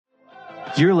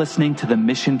You're listening to the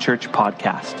Mission Church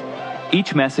podcast.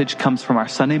 Each message comes from our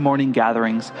Sunday morning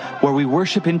gatherings where we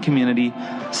worship in community,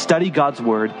 study God's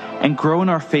Word, and grow in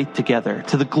our faith together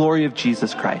to the glory of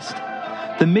Jesus Christ.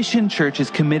 The Mission Church is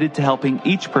committed to helping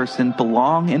each person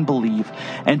belong and believe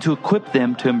and to equip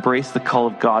them to embrace the call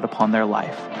of God upon their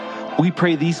life. We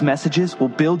pray these messages will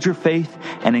build your faith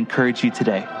and encourage you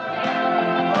today.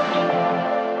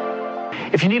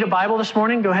 If you need a Bible this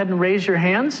morning, go ahead and raise your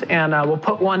hands, and we'll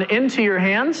put one into your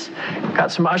hands.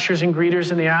 Got some ushers and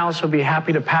greeters in the aisles, so we'll be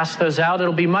happy to pass those out.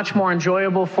 It'll be much more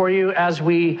enjoyable for you as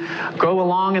we go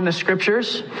along in the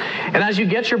Scriptures. And as you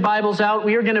get your Bibles out,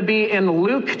 we are going to be in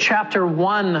Luke chapter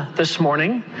 1 this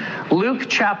morning. Luke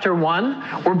chapter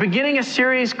 1. We're beginning a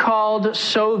series called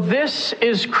So This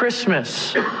is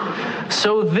Christmas.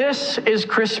 So This is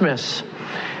Christmas.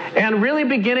 And really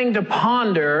beginning to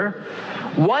ponder,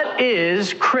 what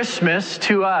is Christmas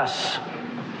to us?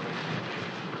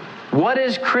 What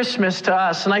is Christmas to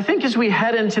us? And I think as we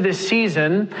head into this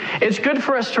season, it's good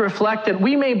for us to reflect that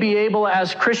we may be able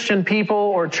as Christian people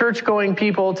or church-going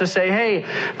people to say, hey,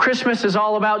 Christmas is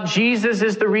all about Jesus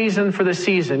is the reason for the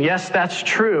season. Yes, that's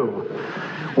true.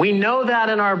 We know that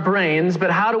in our brains, but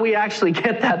how do we actually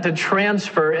get that to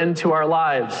transfer into our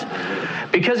lives?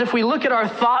 Because if we look at our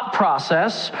thought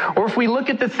process, or if we look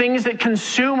at the things that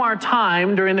consume our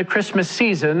time during the Christmas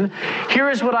season, here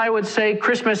is what I would say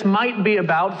Christmas might be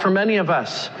about for many of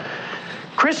us.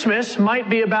 Christmas might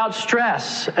be about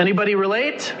stress. Anybody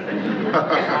relate?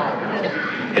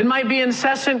 It might be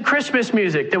incessant Christmas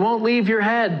music that won't leave your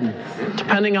head,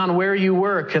 depending on where you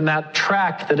work and that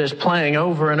track that is playing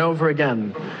over and over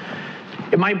again.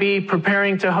 It might be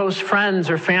preparing to host friends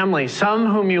or family, some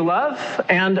whom you love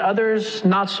and others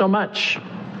not so much.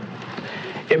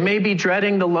 It may be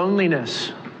dreading the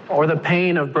loneliness or the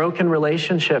pain of broken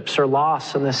relationships or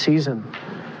loss in this season.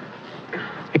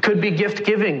 It could be gift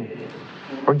giving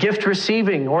or gift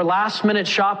receiving or last minute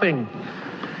shopping.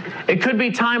 It could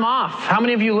be time off. How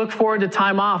many of you look forward to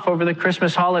time off over the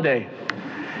Christmas holiday?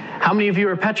 How many of you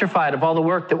are petrified of all the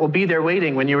work that will be there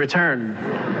waiting when you return?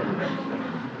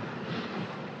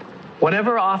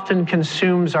 Whatever often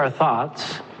consumes our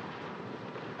thoughts,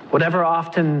 whatever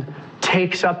often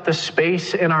takes up the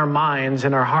space in our minds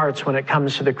and our hearts when it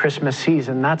comes to the Christmas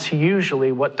season, that's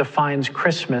usually what defines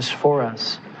Christmas for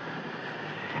us.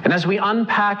 And as we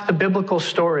unpack the biblical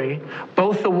story,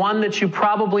 both the one that you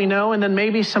probably know and then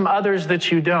maybe some others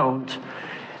that you don't,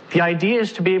 the idea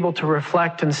is to be able to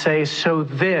reflect and say, so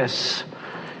this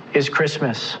is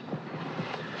Christmas.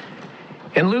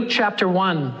 In Luke chapter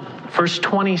 1, verse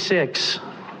 26,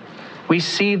 we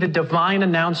see the divine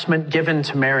announcement given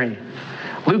to Mary.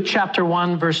 Luke chapter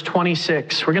 1, verse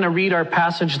 26. We're going to read our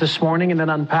passage this morning and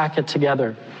then unpack it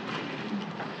together.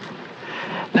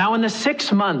 Now in the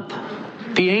 6th month,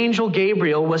 the angel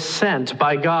Gabriel was sent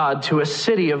by God to a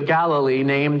city of Galilee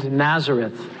named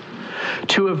Nazareth,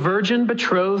 to a virgin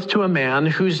betrothed to a man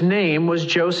whose name was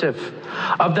Joseph,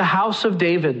 of the house of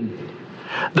David.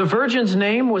 The virgin's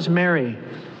name was Mary.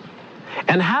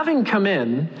 And having come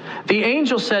in, the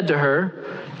angel said to her,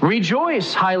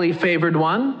 "Rejoice, highly favored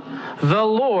one, the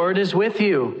Lord is with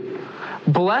you.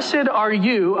 Blessed are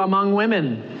you among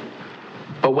women."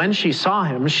 But when she saw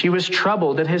him, she was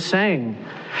troubled at his saying,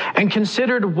 and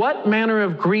considered what manner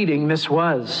of greeting this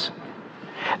was.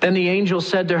 Then the angel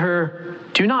said to her,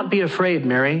 "Do not be afraid,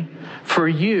 Mary, for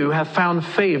you have found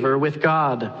favor with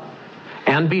God.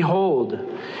 And behold,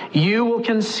 you will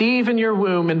conceive in your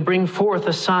womb and bring forth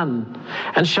a son,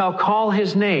 and shall call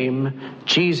his name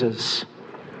Jesus.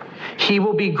 He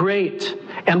will be great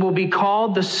and will be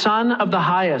called the Son of the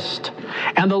Highest,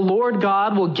 and the Lord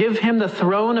God will give him the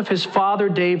throne of his father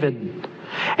David.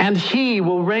 And he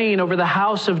will reign over the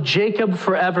house of Jacob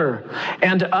forever,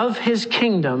 and of his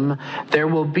kingdom there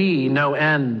will be no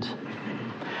end."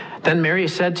 Then Mary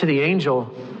said to the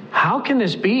angel, "How can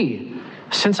this be,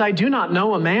 since I do not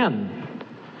know a man?"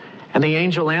 And the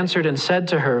angel answered and said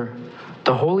to her,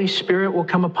 "The Holy Spirit will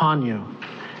come upon you,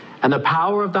 and the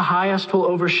power of the Highest will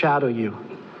overshadow you.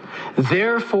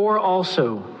 Therefore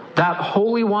also that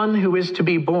Holy One who is to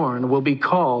be born will be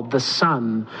called the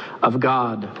Son of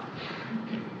God.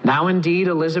 Now indeed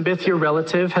Elizabeth, your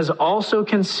relative, has also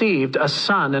conceived a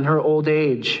son in her old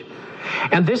age.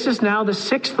 And this is now the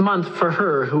 6th month for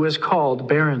her who is called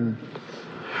barren.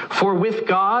 For with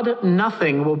God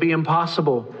nothing will be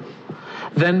impossible."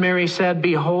 Then Mary said,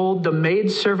 "Behold, the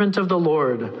maidservant of the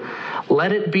Lord.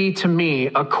 Let it be to me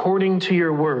according to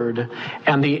your word."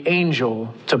 And the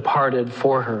angel departed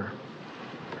for her.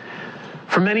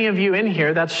 For many of you in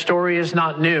here, that story is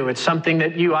not new. It's something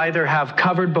that you either have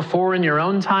covered before in your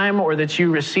own time or that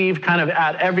you receive kind of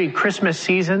at every Christmas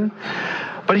season.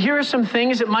 But here are some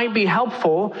things that might be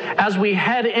helpful as we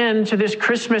head into this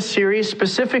Christmas series,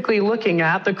 specifically looking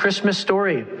at the Christmas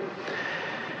story.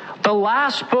 The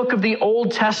last book of the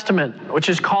Old Testament, which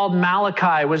is called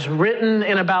Malachi, was written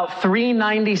in about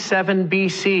 397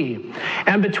 BC.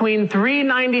 And between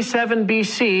 397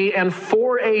 BC and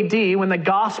 4 AD, when the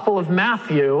Gospel of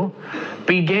Matthew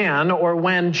began, or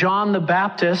when John the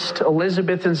Baptist,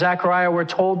 Elizabeth, and Zechariah were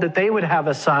told that they would have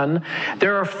a son,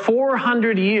 there are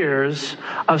 400 years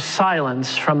of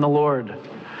silence from the Lord.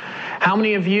 How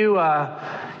many of you...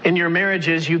 in your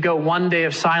marriages, you go one day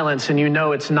of silence and you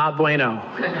know it's not bueno,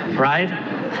 right?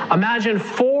 Imagine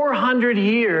 400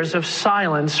 years of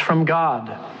silence from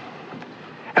God.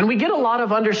 And we get a lot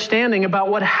of understanding about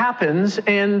what happens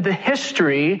in the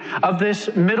history of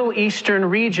this Middle Eastern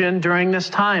region during this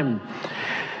time.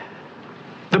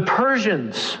 The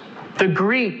Persians, the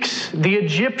Greeks, the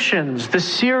Egyptians, the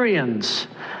Syrians,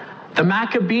 the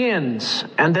Maccabees,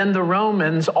 and then the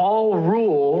Romans all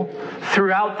rule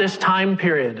throughout this time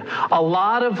period. A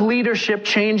lot of leadership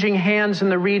changing hands in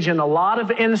the region, a lot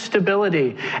of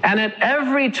instability. And at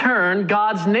every turn,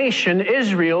 God's nation,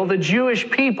 Israel, the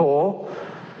Jewish people,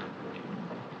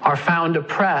 are found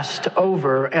oppressed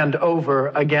over and over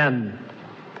again.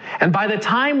 And by the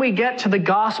time we get to the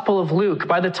Gospel of Luke,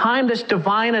 by the time this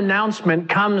divine announcement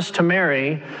comes to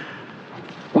Mary,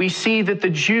 we see that the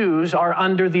Jews are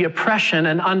under the oppression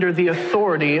and under the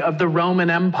authority of the Roman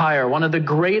Empire, one of the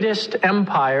greatest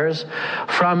empires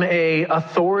from an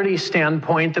authority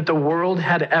standpoint that the world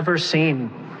had ever seen.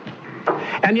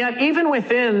 And yet, even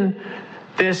within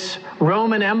this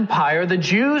Roman Empire, the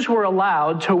Jews were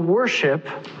allowed to worship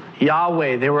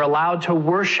Yahweh. They were allowed to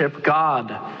worship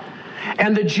God.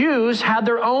 And the Jews had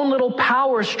their own little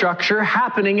power structure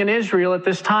happening in Israel at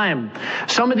this time.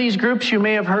 Some of these groups you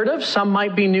may have heard of, some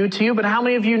might be new to you, but how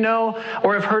many of you know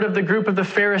or have heard of the group of the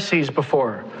Pharisees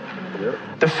before? Yep.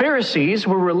 The Pharisees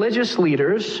were religious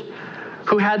leaders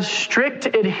who had strict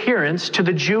adherence to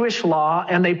the Jewish law,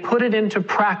 and they put it into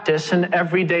practice in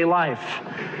everyday life.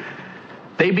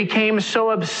 They became so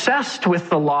obsessed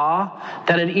with the law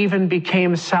that it even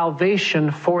became salvation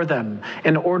for them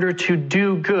in order to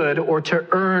do good or to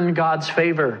earn God's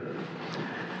favor.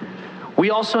 We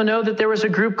also know that there was a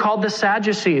group called the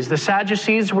Sadducees. The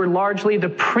Sadducees were largely the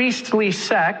priestly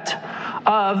sect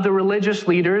of the religious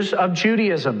leaders of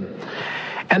Judaism.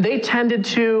 And they tended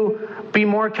to be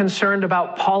more concerned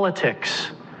about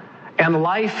politics and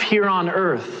life here on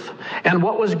earth and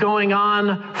what was going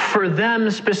on for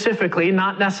them specifically,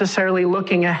 not necessarily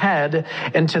looking ahead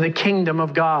into the kingdom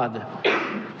of God.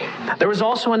 There was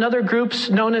also another group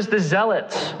known as the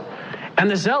Zealots. And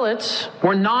the Zealots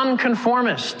were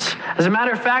nonconformists. As a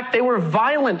matter of fact, they were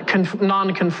violent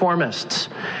nonconformists.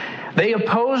 They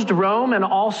opposed Rome and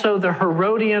also the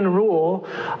Herodian rule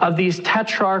of these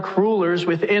tetrarch rulers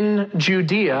within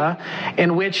Judea,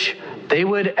 in which they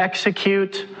would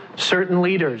execute certain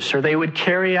leaders, or they would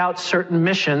carry out certain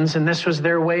missions, and this was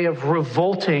their way of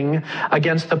revolting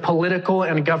against the political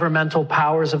and governmental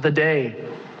powers of the day.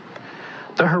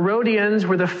 The Herodians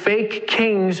were the fake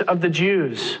kings of the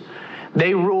Jews.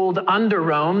 They ruled under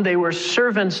Rome. They were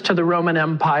servants to the Roman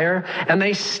Empire, and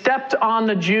they stepped on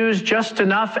the Jews just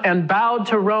enough and bowed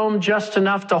to Rome just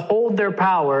enough to hold their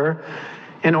power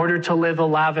in order to live a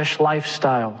lavish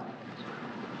lifestyle.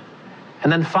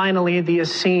 And then finally, the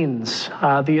Essenes.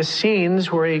 The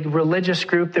Essenes were a religious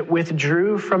group that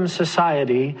withdrew from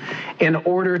society in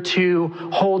order to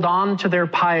hold on to their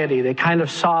piety. They kind of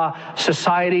saw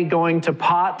society going to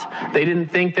pot. They didn't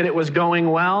think that it was going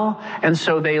well, and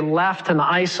so they left and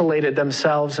isolated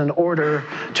themselves in order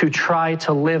to try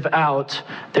to live out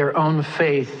their own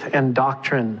faith and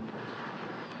doctrine.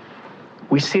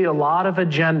 We see a lot of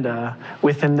agenda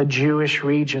within the Jewish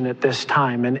region at this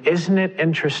time, and isn't it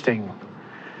interesting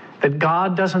that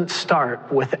God doesn't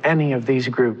start with any of these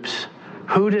groups?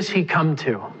 Who does he come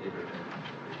to?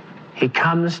 He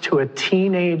comes to a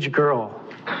teenage girl.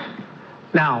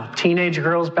 Now, teenage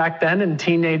girls back then and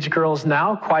teenage girls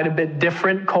now, quite a bit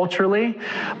different culturally.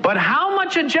 But how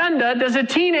much agenda does a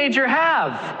teenager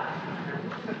have?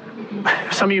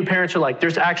 Some of you parents are like,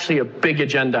 there's actually a big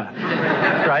agenda,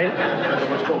 right?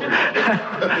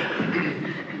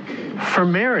 For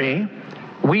Mary,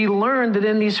 we learned that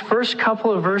in these first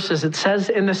couple of verses, it says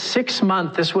in the 6th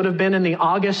month, this would have been in the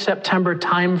August-September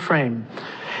time frame,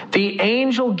 the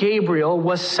angel Gabriel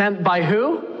was sent by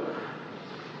who?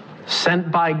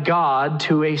 sent by God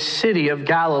to a city of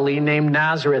Galilee named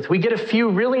Nazareth. We get a few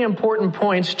really important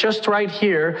points just right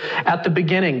here at the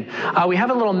beginning. We have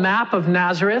a little map of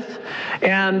Nazareth,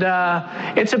 and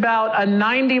it's about a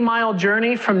 90-mile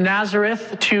journey from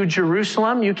Nazareth to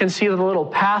Jerusalem. You can see the little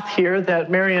path here that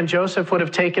Mary and Joseph would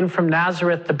have taken from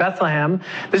Nazareth to Bethlehem.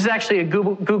 This is actually a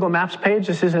Google Maps page.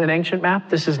 This isn't an ancient map.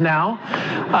 This is now.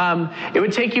 It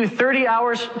would take you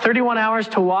 31 hours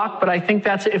to walk, but I think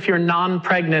that's if you're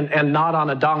non-pregnant and not on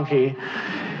a donkey.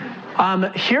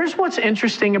 Here's what's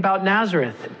interesting about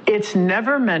Nazareth. It's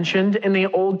never mentioned in the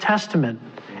Old Testament.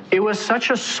 It was such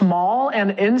a small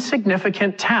and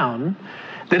insignificant town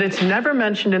that it's never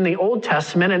mentioned in the Old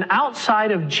Testament, and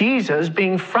outside of Jesus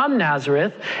being from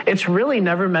Nazareth, it's really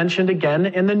never mentioned again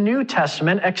in the New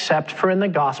Testament, except for in the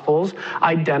Gospels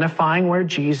identifying where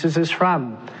Jesus is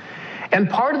from. And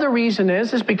part of the reason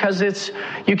is because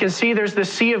you can see there's the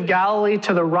Sea of Galilee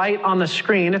to the right on the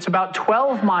screen. It's about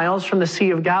 12 miles from the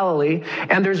Sea of Galilee,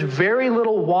 and there's very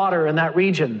little water in that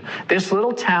region. This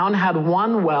little town had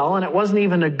one well, and it wasn't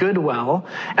even a good well,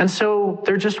 and so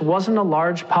there just wasn't a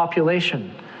large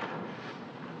population.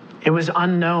 It was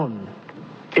unknown.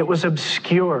 It was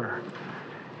obscure.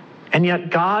 And yet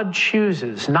God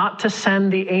chooses not to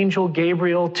send the angel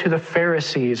Gabriel to the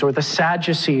Pharisees or the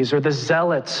Sadducees or the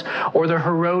Zealots or the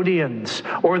Herodians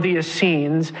or the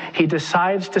Essenes. He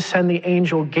decides to send the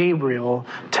angel Gabriel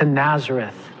to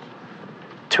Nazareth,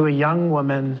 to a young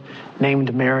woman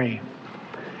named Mary.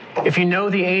 If you know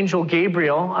the angel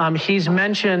Gabriel, he's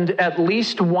mentioned at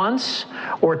least once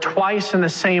or twice in the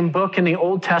same book in the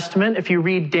Old Testament. If you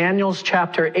read Daniel's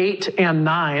chapter 8 and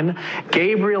 9,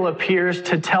 Gabriel appears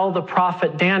to tell the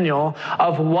prophet Daniel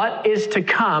of what is to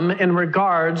come in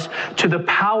regards to the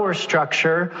power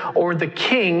structure or the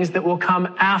kings that will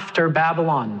come after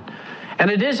Babylon. And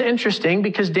it is interesting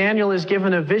because Daniel is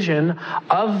given a vision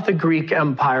of the Greek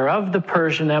Empire, of the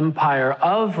Persian Empire,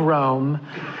 of Rome.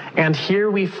 And here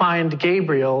we find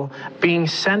Gabriel being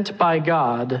sent by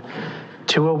God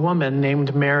to a woman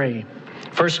named Mary.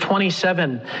 Verse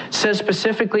 27 says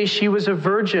specifically she was a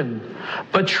virgin,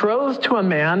 betrothed to a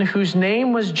man whose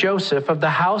name was Joseph of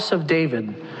the house of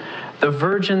David. The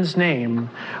virgin's name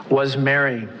was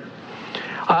Mary.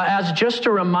 As just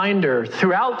a reminder,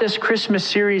 throughout this Christmas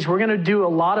series, we're going to do a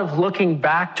lot of looking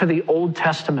back to the Old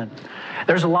Testament.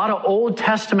 There's a lot of Old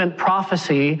Testament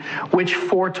prophecy which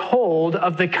foretold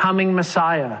of the coming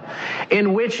Messiah,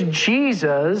 in which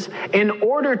Jesus, in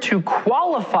order to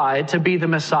qualify to be the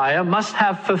Messiah, must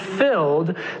have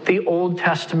fulfilled the Old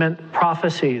Testament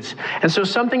prophecies. And so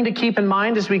something to keep in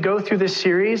mind as we go through this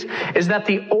series is that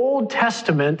the Old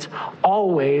Testament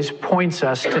always points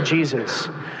us to Jesus.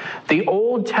 The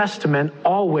Old Testament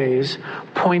always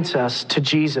points us to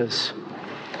Jesus.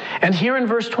 And here in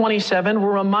verse 27,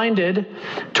 we're reminded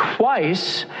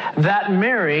twice that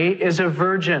Mary is a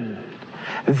virgin.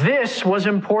 This was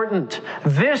important.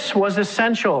 This was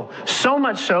essential. So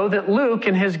much so that Luke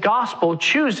in his gospel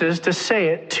chooses to say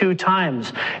it 2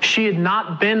 times. She had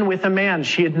not been with a man.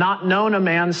 She had not known a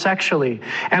man sexually.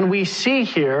 And we see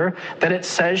here that it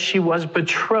says she was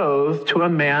betrothed to a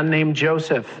man named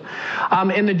Joseph.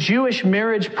 In the Jewish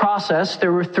marriage process,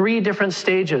 there were 3 different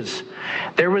stages.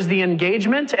 There was the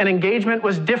engagement, and engagement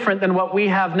was different than what we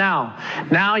have now.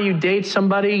 Now you date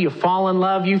somebody, you fall in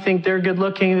love, you think they're good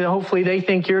looking, hopefully they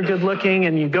think you're good looking,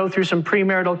 and you go through some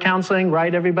premarital counseling,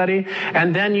 right, everybody?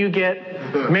 And then you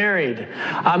get married.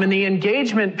 In the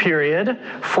engagement period,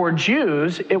 for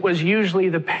Jews, it was usually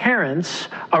the parents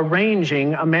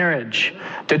arranging a marriage,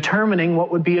 determining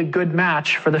what would be a good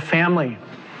match for the family.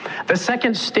 The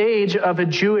second stage of a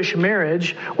Jewish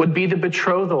marriage would be the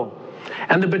betrothal.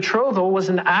 And the betrothal was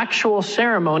an actual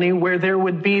ceremony where there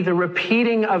would be the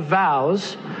repeating of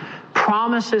vows,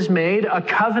 promises made, a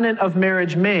covenant of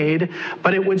marriage made,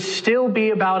 but it would still be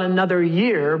about another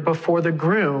year before the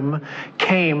groom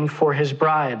came for his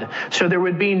bride. So there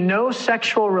would be no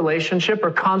sexual relationship or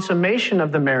consummation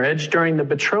of the marriage during the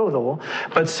betrothal,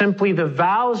 but simply the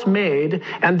vows made,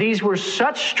 and these were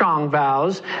such strong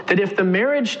vows that if the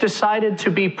marriage decided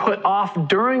to be put off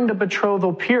during the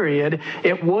betrothal period,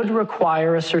 it would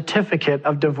require a certificate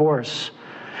of divorce.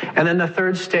 And then the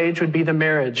third stage would be the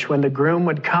marriage. When the groom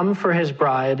would come for his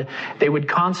bride, they would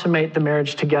consummate the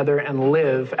marriage together and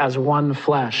live as one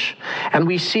flesh. And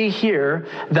we see here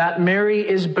that Mary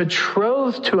is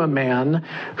betrothed to a man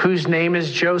whose name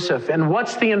is Joseph. And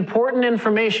what's the important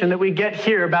information that we get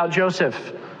here about Joseph?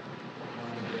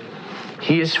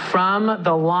 He is from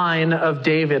the line of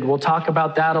David. We'll talk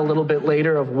about that a little bit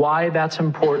later, of why that's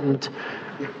important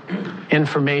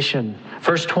information.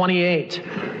 Verse 28.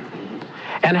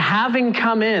 And having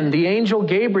come in, the angel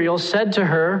Gabriel said to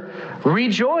her,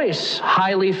 "Rejoice,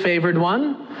 highly favored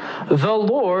one. The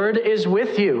Lord is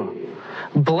with you.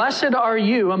 Blessed are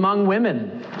you among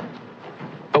women."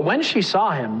 But when she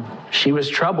saw him, she was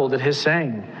troubled at his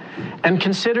saying, and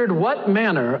considered what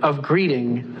manner of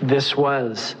greeting this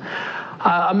was.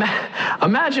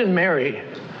 Imagine Mary.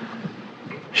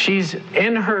 She's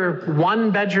in her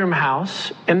one-bedroom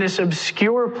house in this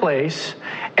obscure place,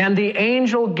 and the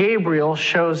angel Gabriel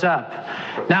shows up.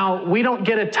 Now, we don't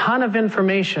get a ton of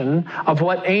information of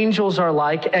what angels are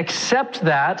like, except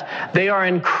that they are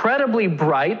incredibly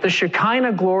bright, the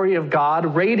Shekinah glory of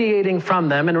God radiating from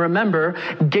them. And remember,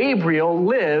 Gabriel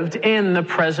lived in the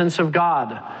presence of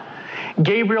God.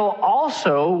 Gabriel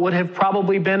also would have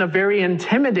probably been a very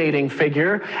intimidating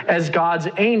figure, as God's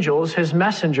angels, his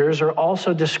messengers, are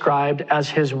also described as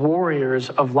his warriors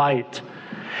of light.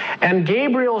 And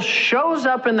Gabriel shows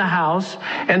up in the house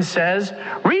and says,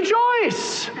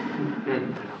 "Rejoice!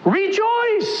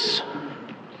 Rejoice!"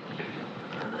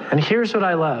 And here's what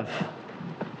I love.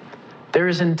 There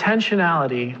is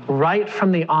intentionality right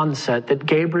from the onset that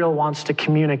Gabriel wants to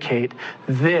communicate.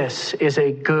 This is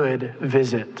a good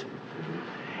visit.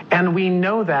 And we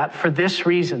know that for this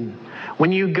reason.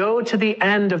 When you go to the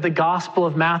end of the Gospel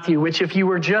of Matthew, which if you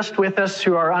were just with us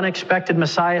through our Unexpected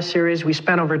Messiah series, we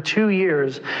spent over 2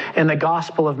 years in the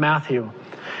Gospel of Matthew.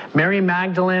 Mary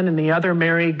Magdalene and the other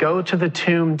Mary go to the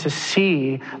tomb to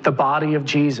see the body of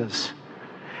Jesus.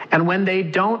 And when they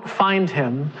don't find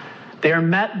him, they are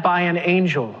met by an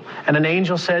angel. And an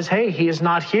angel says, "Hey, he is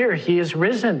not here. He is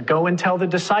risen. Go and tell the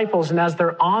disciples." And as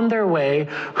they're on their way,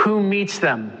 who meets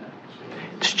them?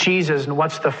 It's Jesus. And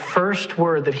what's the first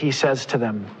word that he says to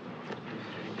them?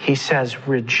 He says,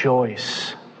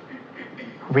 "Rejoice.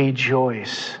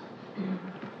 Rejoice."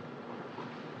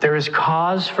 There is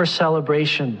cause for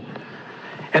celebration.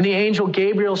 And the angel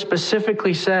Gabriel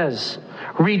specifically says,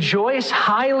 "Rejoice,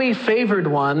 highly favored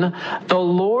one. The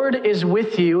Lord is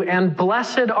with you, and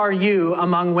blessed are you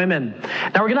among women."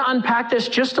 Now, we're going to unpack this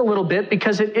just a little bit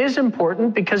because it is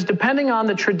important, because depending on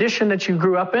the tradition that you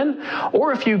grew up in,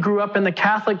 or if you grew up in the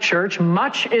Catholic Church,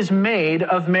 much is made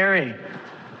of Mary.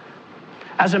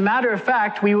 As a matter of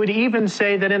fact, we would even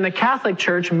say that in the Catholic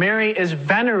Church, Mary is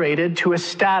venerated to a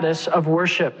status of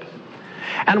worship.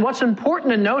 And what's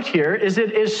important to note here is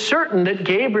it is certain that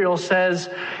Gabriel says,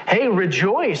 "Hey,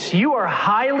 rejoice. You are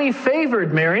highly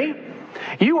favored, Mary.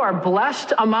 You are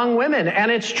blessed among women."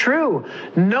 And it's true.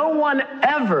 No one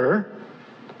ever,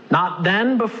 not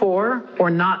then, before, or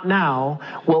not now,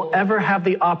 will ever have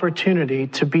the opportunity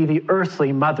to be the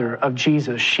earthly mother of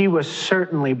Jesus. She was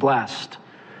certainly blessed.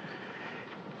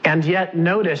 And yet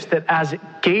notice that as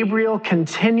Gabriel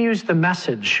continues the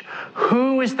message,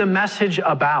 who is the message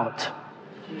about?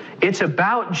 It's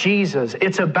about Jesus.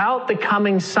 It's about the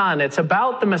coming Son. It's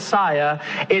about the Messiah.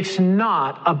 It's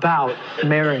not about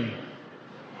Mary.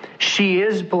 She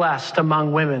is blessed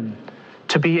among women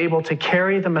to be able to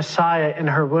carry the Messiah in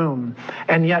her womb.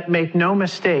 And yet, make no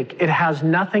mistake, it has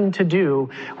nothing to do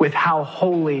with how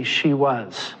holy she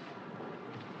was.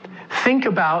 Think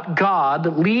about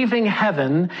God leaving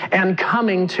heaven and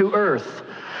coming to earth.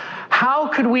 How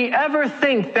could we ever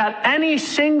think that any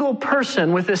single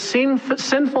person with a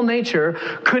sinful nature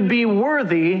could be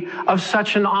worthy of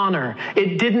such an honor?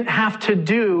 It didn't have to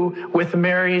do with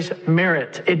Mary's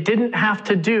merit. It didn't have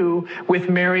to do with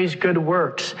Mary's good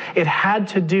works. It had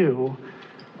to do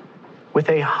with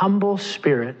a humble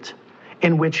spirit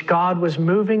in which God was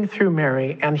moving through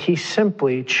Mary, and he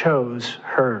simply chose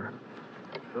her.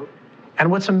 And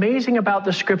what's amazing about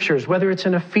the scriptures, whether it's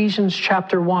in Ephesians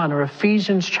chapter 1 or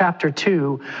Ephesians chapter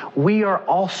 2, we are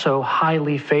also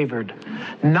highly favored.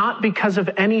 Not because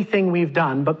of anything we've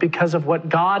done, but because of what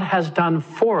God has done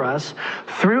for us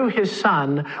through his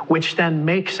Son, which then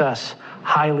makes us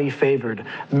highly favored.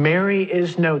 Mary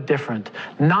is no different.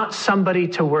 Not somebody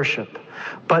to worship,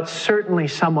 but certainly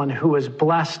someone who was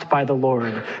blessed by the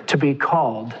Lord to be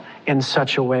called in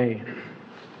such a way.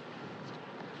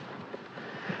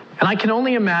 And I can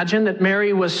only imagine that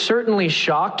Mary was certainly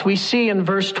shocked. We see in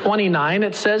verse 29,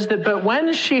 it says that, "But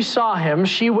when she saw him,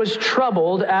 she was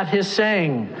troubled at his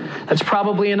saying." That's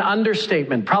probably an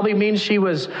understatement. Probably means she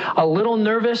was a little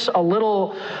nervous, a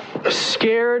little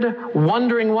scared,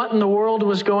 wondering what in the world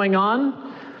was going on.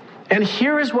 And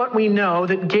here is what we know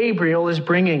that Gabriel is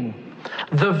bringing.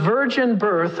 The virgin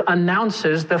birth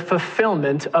announces the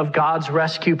fulfillment of God's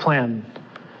rescue plan.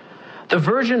 The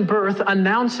virgin birth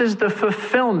announces the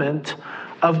fulfillment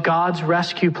of God's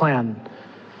rescue plan.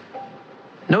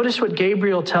 Notice what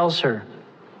Gabriel tells her.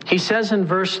 He says in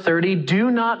verse 30, "Do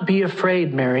not be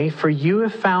afraid, Mary, for you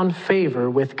have found favor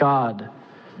with God."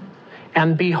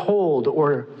 And behold,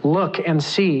 or look and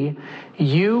see,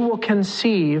 you will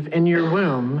conceive in your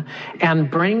womb and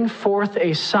bring forth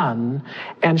a son,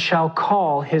 and shall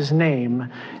call his name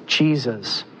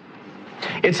Jesus.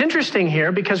 It's interesting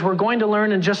here because we're going to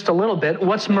learn in just a little bit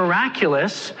what's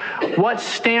miraculous, what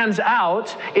stands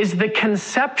out is the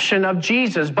conception of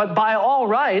Jesus. But by all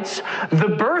rights, the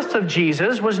birth of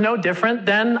Jesus was no different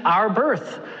than our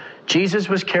birth. Jesus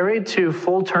was carried to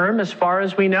full term as far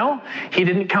as we know. He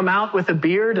didn't come out with a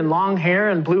beard and long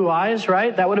hair and blue eyes,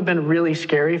 right? That would have been really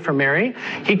scary for Mary.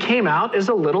 He came out as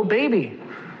a little baby.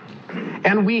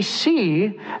 And we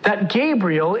see that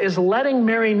Gabriel is letting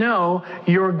Mary know,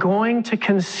 you're going to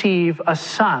conceive a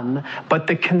son, but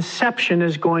the conception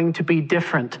is going to be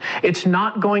different. It's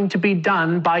not going to be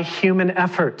done by human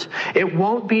effort. It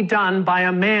won't be done by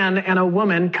a man and a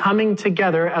woman coming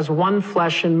together as one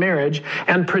flesh in marriage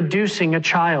and producing a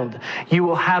child. You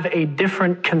will have a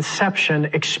different conception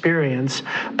experience,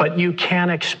 but you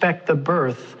can't expect the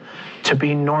birth to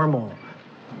be normal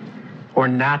or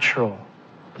natural.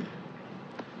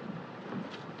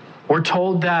 We're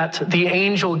told that the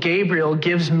angel Gabriel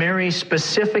gives Mary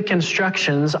specific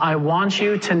instructions. I want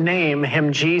you to name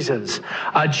him Jesus.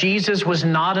 Jesus was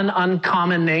not an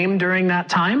uncommon name during that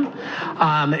time.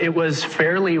 It was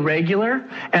fairly regular,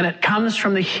 and it comes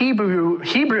from the Hebrew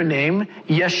name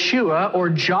Yeshua or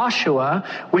Joshua,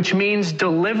 which means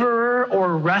deliverer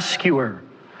or rescuer.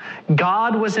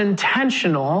 God was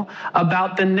intentional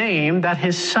about the name that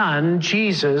his son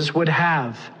Jesus would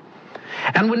have.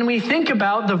 And when we think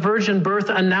about the virgin birth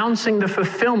announcing the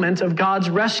fulfillment of God's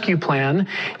rescue plan,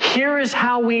 here is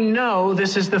how we know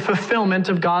this is the fulfillment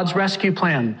of God's rescue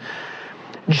plan.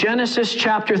 Genesis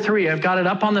chapter 3, I've got it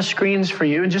up on the screens for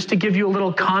you. And just to give you a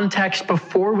little context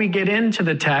before we get into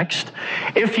the text,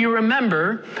 if you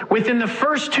remember, within the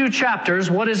first 2 chapters,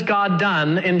 what has God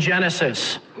done in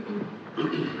Genesis?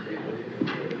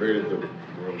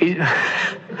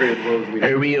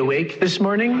 Are we awake this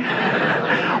morning?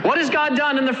 What has God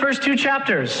done in the first 2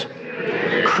 chapters?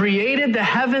 Created the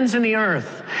heavens and the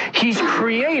earth. He's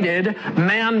created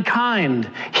mankind.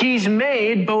 He's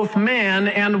made both man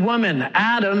and woman,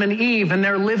 Adam and Eve, and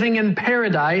they're living in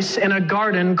paradise in a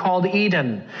garden called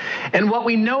Eden. And what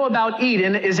we know about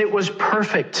Eden is it was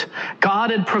perfect.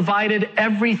 God had provided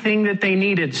everything that they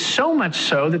needed, so much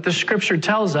so that the scripture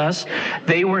tells us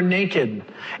they were naked.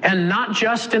 And not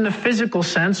just in the physical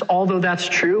sense, although that's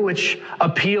true, which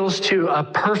appeals to a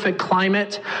perfect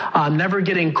climate, never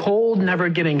getting cold, never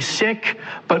getting sick,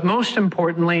 but most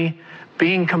importantly,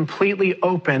 being completely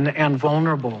open and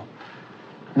vulnerable.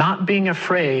 Not being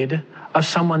afraid of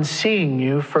someone seeing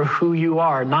you for who you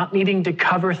are, not needing to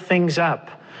cover things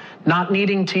up, not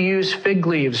needing to use fig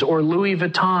leaves or Louis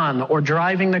Vuitton or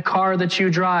driving the car that you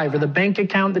drive or the bank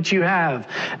account that you have,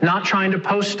 not trying to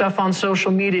post stuff on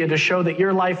social media to show that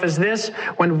your life is this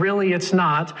when really it's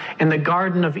not. In the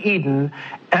Garden of Eden,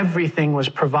 everything was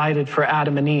provided for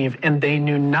Adam and Eve, and they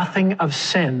knew nothing of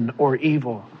sin or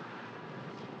evil.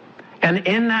 And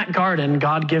in that garden,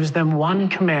 God gives them one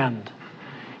command.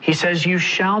 He says, you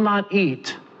shall not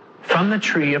eat from the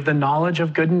tree of the knowledge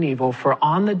of good and evil, for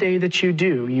on the day that you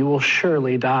do, you will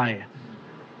surely die.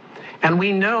 And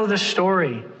we know the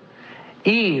story.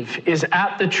 Eve is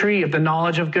at the tree of the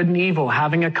knowledge of good and evil,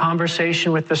 having a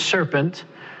conversation with the serpent,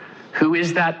 who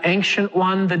is that ancient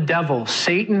one, the devil,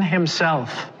 Satan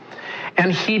himself.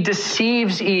 And he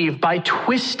deceives Eve by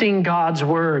twisting God's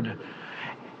word.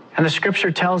 And the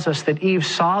scripture tells us that Eve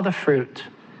saw the fruit,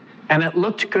 and it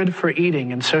looked good for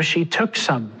eating, and so she took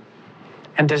some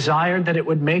and desired that it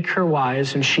would make her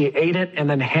wise, and she ate it and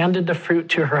then handed the fruit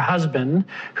to her husband,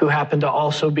 who happened to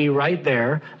also be right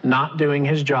there, not doing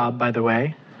his job, by the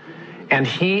way, and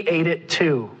he ate it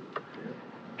too.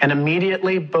 And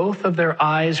immediately both of their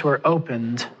eyes were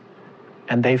opened,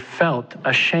 and they felt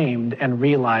ashamed and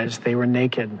realized they were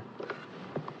naked.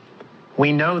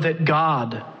 We know that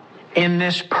God, in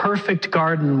this perfect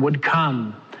garden, would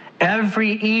come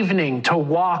every evening to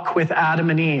walk with Adam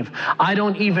and Eve. I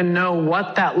don't even know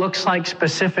what that looks like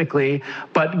specifically,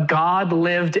 but God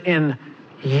lived in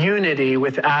unity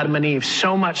with Adam and Eve,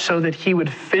 so much so that he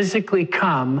would physically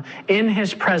come in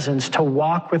his presence to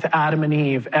walk with Adam and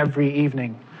Eve every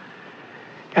evening.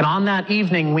 And on that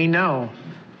evening, we know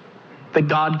that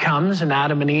God comes and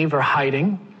Adam and Eve are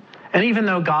hiding. And even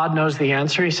though God knows the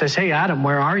answer, he says, hey, Adam,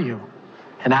 where are you?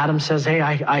 And Adam says, hey,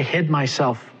 I hid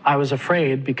myself. I was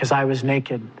afraid because I was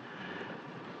naked.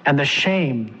 And the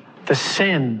shame, the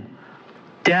sin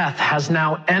Death has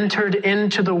now entered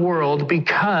into the world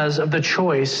because of the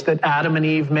choice that Adam and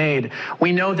Eve made.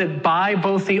 We know that by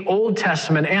both the Old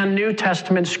Testament and New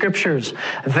Testament scriptures,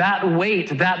 that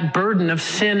weight, that burden of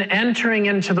sin entering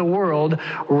into the world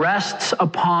rests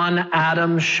upon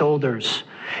Adam's shoulders.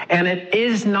 And it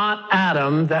is not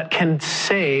Adam that can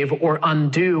save or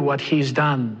undo what he's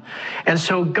done. And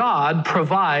so God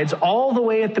provides all the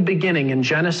way at the beginning in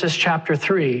Genesis chapter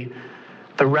 3,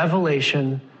 the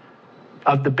revelation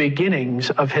of the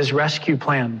beginnings of his rescue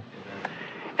plan.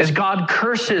 As God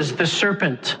curses the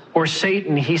serpent, or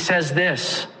Satan, he says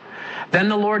this, "Then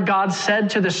the Lord God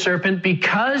said to the serpent,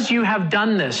 because you have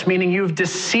done this," meaning you've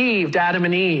deceived Adam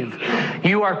and Eve,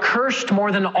 "you are cursed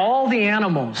more than all the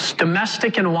animals,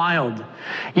 domestic and wild.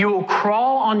 You will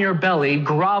crawl on your belly,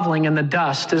 groveling in the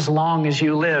dust as long as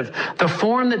you live." The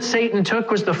form that Satan took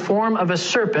was the form of a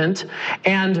serpent,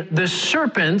 and the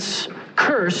serpent's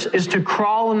curse is to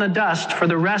crawl in the dust for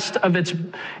the rest of its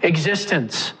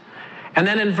existence. And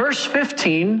then in verse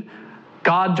 15,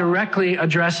 God directly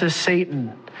addresses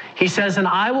Satan. He says, "And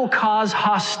I will cause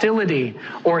hostility,"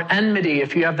 or enmity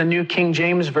if you have the New King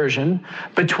James Version,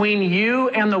 "between you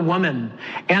and the woman,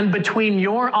 and between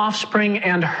your offspring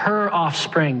and her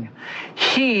offspring.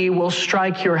 He will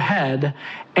strike your head,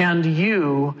 and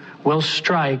you will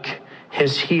strike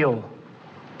his heel."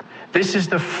 This is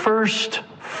the first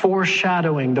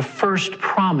foreshadowing, the first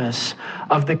promise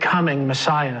of the coming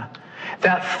Messiah.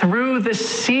 That through the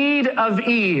seed of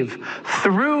Eve,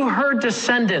 through her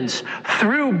descendants,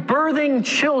 through birthing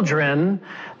children,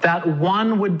 that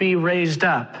one would be raised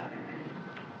up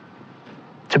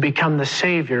to become the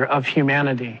Savior of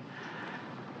humanity.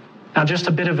 Now, just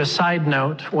a bit of a side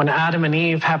note, when Adam and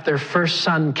Eve have their first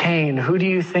son, Cain, who do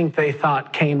you think they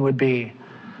thought Cain would be?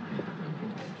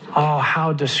 Oh,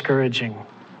 how discouraging.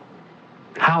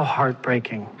 How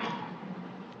heartbreaking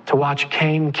to watch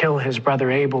Cain kill his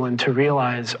brother Abel and to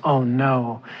realize, oh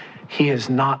no, he is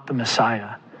not the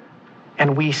Messiah.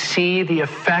 And we see the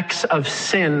effects of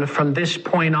sin from this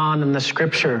point on in the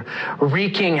scripture,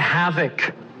 wreaking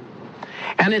havoc.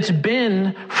 And it's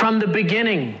been from the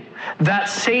beginning that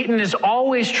Satan is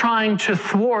always trying to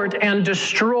thwart and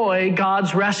destroy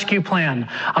God's rescue plan.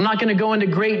 I'm not going to go into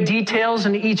great details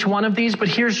in each one of these, but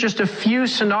here's just a few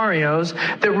scenarios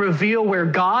that reveal where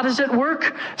God is at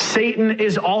work, Satan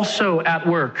is also at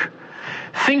work.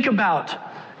 Think about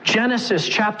Genesis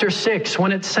chapter 6,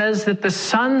 when it says that the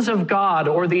sons of God,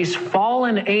 or these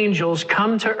fallen angels,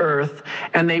 come to earth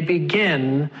and they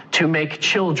begin to make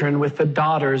children with the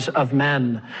daughters of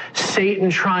men. Satan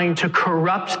trying to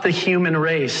corrupt the human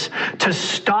race, to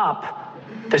stop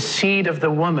the seed of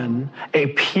the woman, a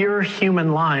pure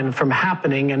human line, from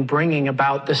happening and bringing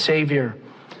about the Savior.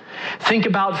 Think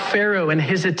about Pharaoh and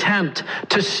his attempt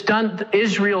to stunt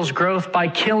Israel's growth by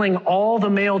killing all the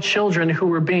male children who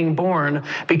were being born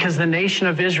because the nation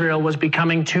of Israel was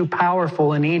becoming too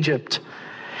powerful in Egypt.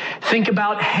 Think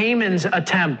about Haman's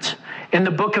attempt in the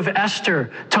book of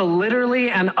Esther to literally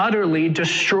and utterly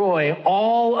destroy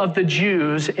all of the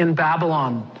Jews in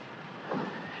Babylon.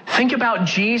 Think about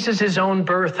Jesus' own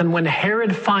birth, and when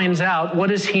Herod finds out, what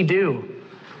does he do?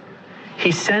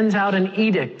 He sends out an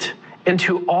edict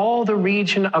into all the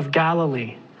region of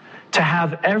Galilee to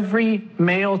have every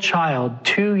male child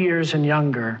 2 years and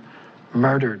younger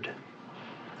murdered.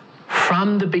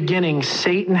 From the beginning,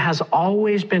 Satan has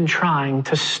always been trying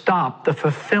to stop the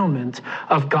fulfillment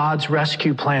of God's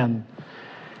rescue plan.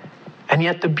 And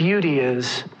yet the beauty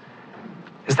is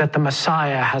that the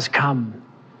Messiah has come.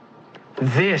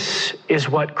 This is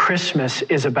what Christmas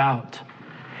is about.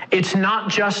 It's not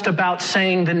just about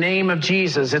saying the name of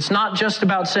Jesus. It's not just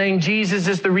about saying Jesus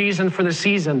is the reason for the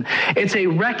season. It's a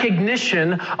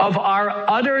recognition of our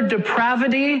utter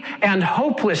depravity and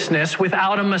hopelessness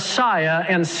without a Messiah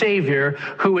and Savior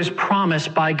who is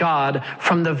promised by God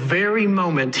from the very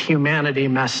moment humanity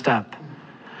messed up.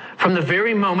 From the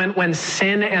very moment when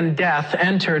sin and death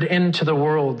entered into the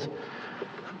world.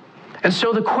 And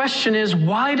so the question is,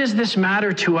 why does this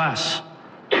matter to us?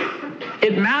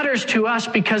 It matters to us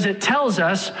because it tells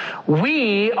us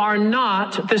we are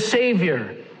not the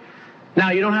Savior. Now,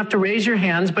 you don't have to raise your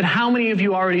hands, but how many of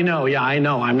you already know, yeah, I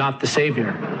know I'm not the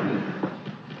Savior.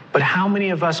 But how many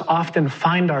of us often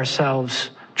find ourselves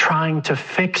trying to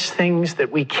fix things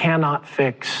that we cannot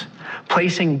fix,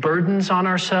 placing burdens on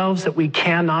ourselves that we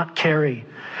cannot carry,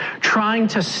 trying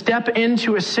to step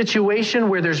into a situation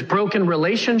where there's broken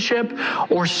relationship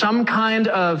or some kind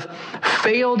of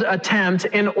failed attempt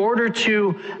in order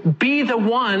to be the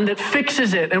one that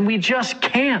fixes it, and we just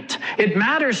can't. It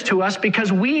matters to us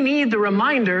because we need the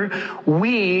reminder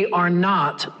we are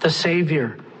not the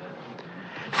Savior.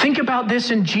 Think about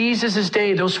this in Jesus'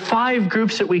 day, those 5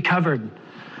 groups that we covered.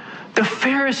 The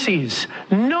Pharisees.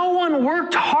 No one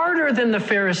worked harder than the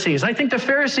Pharisees. I think the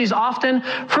Pharisees often,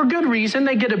 for good reason,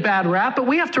 they get a bad rap, but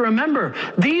we have to remember,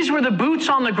 these were the boots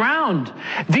on the ground.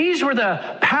 These were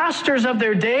the pastors of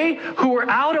their day who were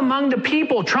out among the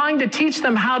people trying to teach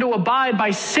them how to abide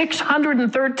by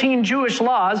 613 Jewish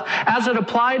laws as it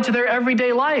applied to their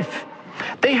everyday life.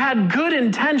 They had good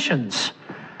intentions,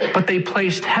 but they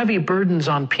placed heavy burdens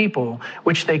on people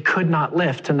which they could not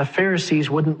lift, and the Pharisees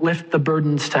wouldn't lift the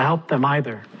burdens to help them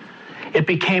either. It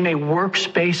became a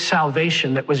works-based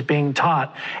salvation that was being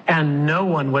taught, and no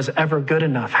one was ever good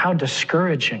enough. How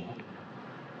discouraging.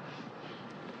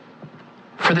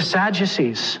 For the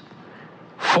Sadducees,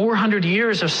 400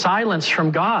 years of silence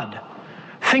from God.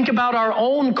 Think about our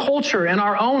own culture and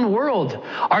our own world.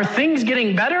 Are things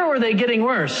getting better or are they getting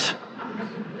worse?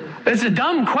 It's a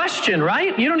dumb question,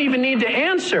 right? You don't even need to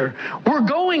answer. We're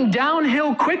going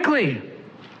downhill quickly.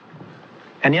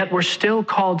 And yet we're still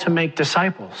called to make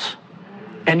disciples.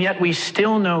 And yet we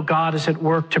still know God is at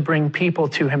work to bring people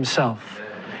to himself.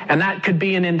 And that could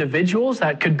be in individuals,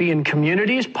 that could be in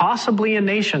communities, possibly in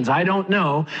nations. I don't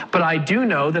know, but I do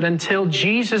know that until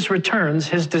Jesus returns,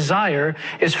 his desire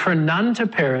is for none to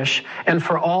perish and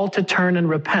for all to turn and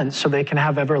repent so they can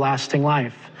have everlasting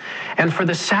life. And for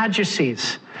the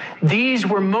Sadducees, these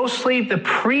were mostly the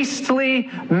priestly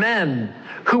men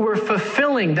who were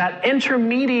fulfilling that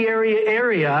intermediary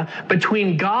area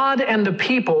between God and the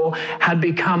people, had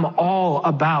become all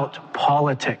about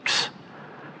politics,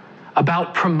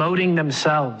 about promoting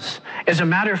themselves. As a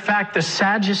matter of fact, the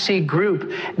Sadducee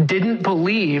group didn't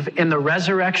believe in the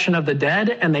resurrection of the dead,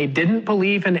 and they didn't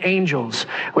believe in angels,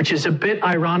 which is a bit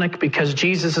ironic because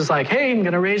Jesus is like, hey, I'm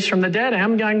going to raise from the dead.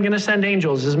 I'm going to send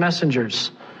angels as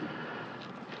messengers.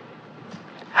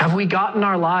 Have we gotten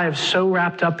our lives so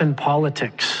wrapped up in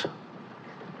politics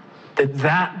that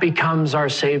that becomes our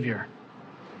savior?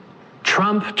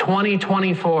 Trump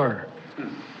 2024,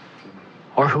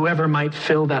 or whoever might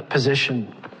fill that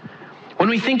position. When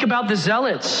we think about the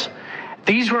Zealots,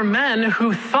 these were men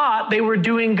who thought they were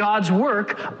doing God's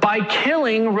work by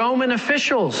killing Roman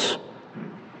officials.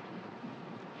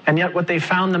 And yet what they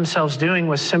found themselves doing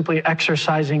was simply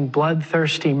exercising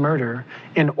bloodthirsty murder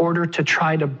in order to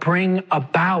try to bring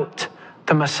about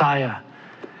the Messiah.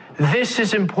 This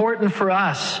is important for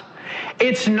us.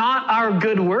 It's not our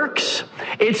good works.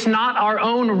 It's not our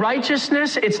own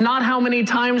righteousness. It's not how many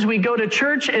times we go to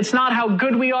church. It's not how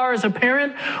good we are as a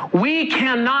parent. We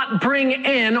cannot bring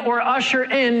in or usher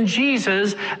in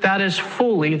Jesus. That is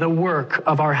fully the work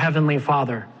of our Heavenly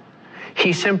Father.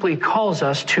 He simply calls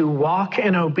us to walk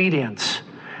in obedience.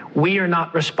 We are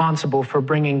not responsible for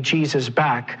bringing Jesus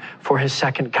back for his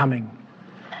second coming.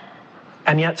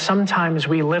 And yet sometimes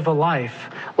we live a life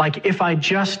like, if I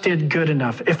just did good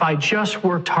enough, if I just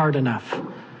worked hard enough,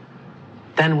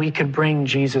 then we could bring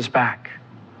Jesus back.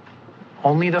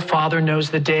 Only the Father knows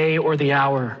the day or the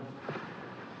hour.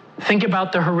 Think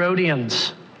about the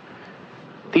Herodians.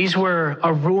 These were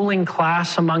a ruling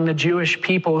class among the Jewish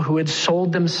people who had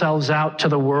sold themselves out to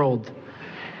the world.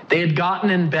 They had gotten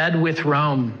in bed with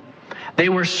Rome. They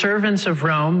were servants of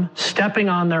Rome, stepping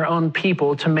on their own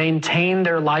people to maintain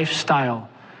their lifestyle.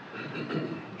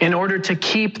 In order to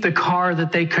keep the car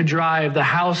that they could drive, the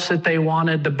house that they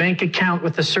wanted, the bank account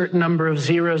with a certain number of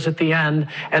zeros at the end,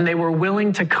 and they were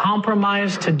willing to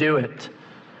compromise to do it.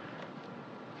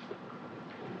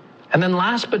 And then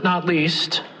last but not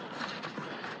least,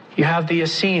 you have the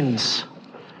Essenes.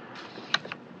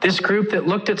 This group that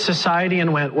looked at society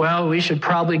and went, well, we should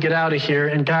probably get out of here.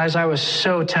 And guys, I was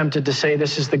so tempted to say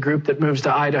this is the group that moves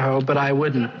to Idaho, but I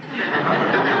wouldn't.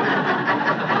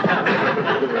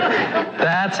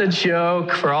 That's a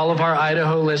joke for all of our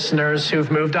Idaho listeners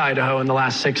who've moved to Idaho in the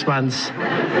last 6 months.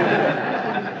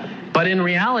 But in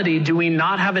reality, do we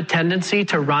not have a tendency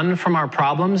to run from our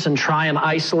problems and try and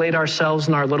isolate ourselves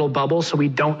in our little bubble so we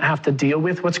don't have to deal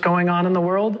with what's going on in the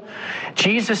world?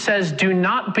 Jesus says, do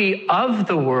not be of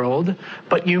the world,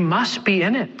 but you must be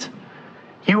in it.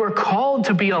 You are called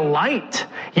to be a light.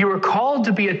 You are called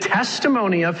to be a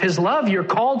testimony of his love. You're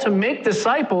called to make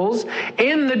disciples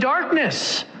in the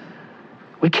darkness.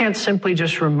 We can't simply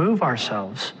just remove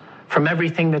ourselves from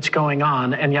everything that's going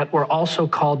on, and yet we're also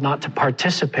called not to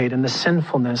participate in the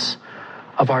sinfulness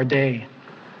of our day.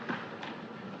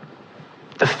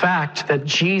 The fact that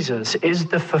Jesus is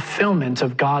the fulfillment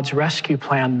of God's rescue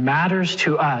plan matters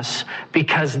to us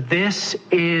because this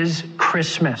is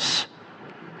Christmas.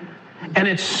 And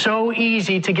it's so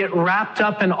easy to get wrapped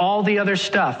up in all the other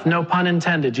stuff. No pun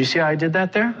intended. You see how I did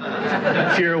that there?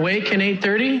 If you're awake in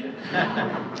 8:30,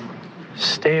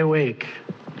 stay awake.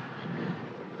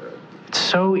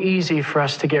 so easy for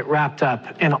us to get wrapped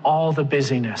up in all the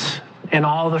busyness, in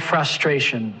all the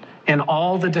frustration, in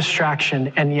all the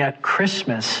distraction, and yet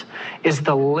Christmas is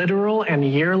the literal and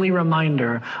yearly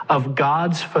reminder of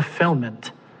God's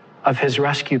fulfillment of his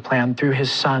rescue plan through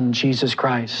his Son, Jesus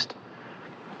Christ.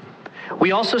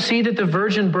 We also see that the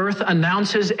virgin birth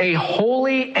announces a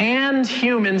holy and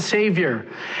human Savior.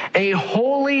 A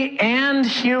holy and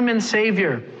human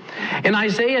Savior. In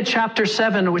Isaiah chapter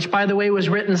 7, which by the way was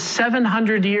written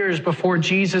 700 years before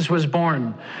Jesus was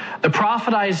born, the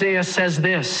prophet Isaiah says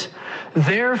this,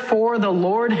 "Therefore the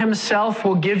Lord himself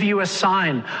will give you a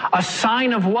sign." A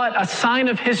sign of what? A sign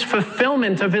of his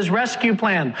fulfillment of his rescue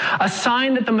plan. A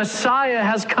sign that the Messiah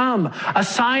has come. A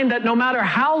sign that no matter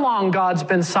how long God's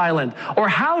been silent or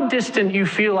how distant you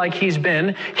feel like he's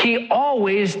been, he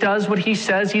always does what he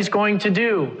says he's going to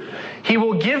do. He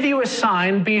will give you a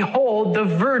sign. Behold, the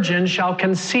virgin shall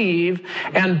conceive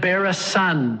and bear a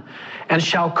son, and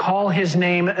shall call his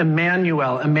name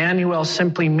Emmanuel. Emmanuel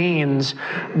simply means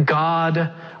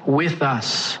God with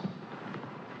us.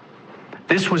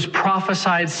 This was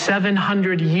prophesied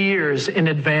 700 years in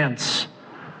advance,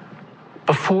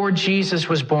 before Jesus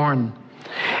was born.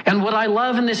 And what I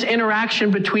love in this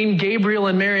interaction between Gabriel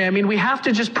and Mary, I mean, we have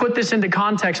to just put this into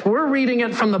context. We're reading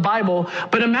it from the Bible,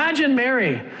 but imagine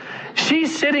Mary.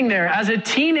 She's sitting there as a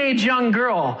teenage young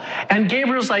girl, and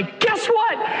Gabriel's like, guess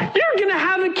what? You're going to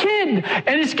have a kid,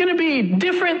 and it's going to be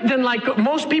different than like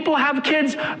most people have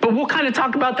kids, but we'll kind of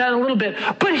talk about that in a little bit.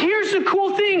 But here's the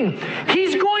cool thing.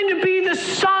 He's going to be the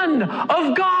Son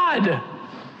of God.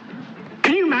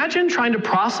 Can you imagine trying to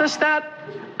process that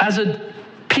as a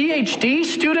PhD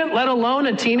student, let alone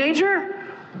a teenager?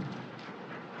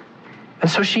 And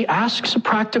so she asks a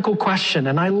practical question,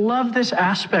 and I love this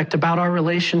aspect about our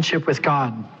relationship with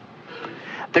God.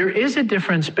 There is a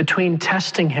difference between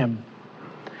testing him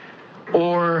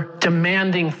or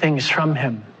demanding things from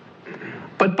him.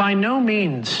 But by no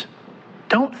means,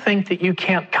 don't think that you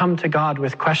can't come to God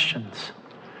with questions.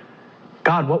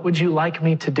 God, what would you like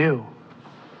me to do?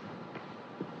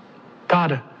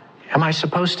 God, am I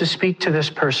supposed to speak to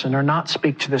this person or not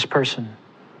speak to this person?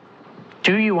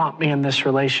 Do you want me in this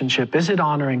relationship? Is it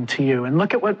honoring to you? And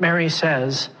look at what Mary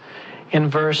says in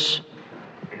verse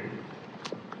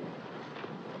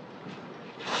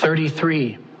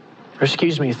 34.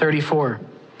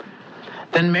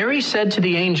 Then Mary said to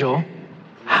the angel,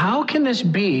 "How can this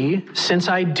be since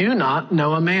I do not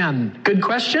know a man?" Good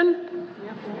question?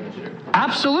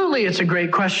 Absolutely, it's a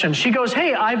great question. She goes,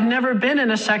 hey, I've never been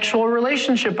in a sexual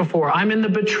relationship before. I'm in the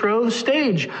betrothed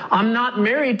stage. I'm not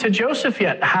married to Joseph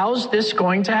yet. How's this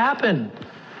going to happen?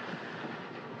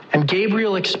 And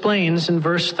Gabriel explains in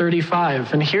verse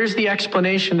 35, and here's the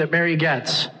explanation that Mary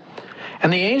gets.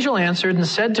 And the angel answered and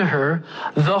said to her,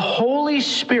 "The Holy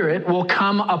Spirit will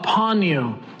come upon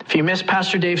you." If you missed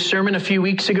Pastor Dave's sermon a few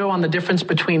weeks ago on the difference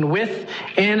between with,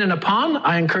 in, and upon,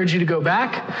 I encourage you to go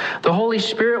back. The Holy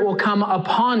Spirit will come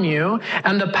upon you,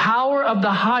 and the power of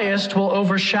the highest will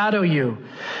overshadow you.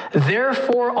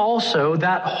 Therefore also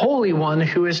that Holy One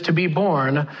who is to be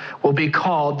born will be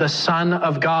called the Son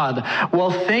of God.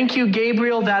 Well, thank you,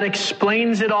 Gabriel. That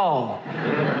explains it all.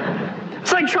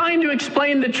 It's like trying to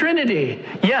explain the Trinity.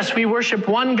 Yes, we worship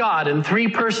one God in three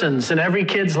persons, and every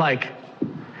kid's like,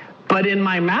 but in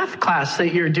my math class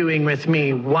that you're doing with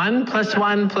me, 1 +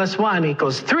 1 + 1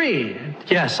 = 3.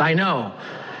 Yes, I know.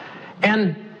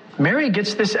 And Mary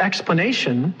gets this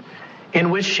explanation in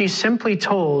which she's simply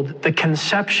told the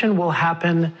conception will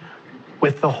happen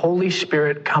with the Holy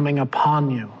Spirit coming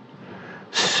upon you,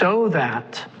 so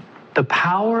that the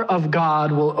power of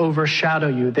God will overshadow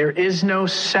you. There is no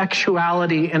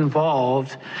sexuality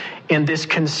involved in this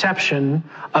conception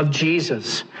of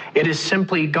Jesus. It is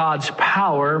simply God's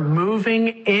power moving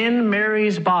in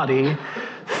Mary's body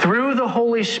through the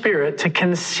Holy Spirit to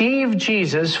conceive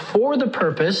Jesus for the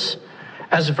purpose,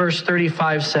 as verse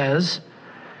 35 says,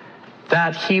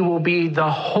 that he will be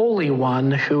the Holy One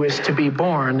who is to be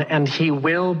born, and he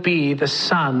will be the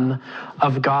Son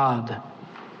of God.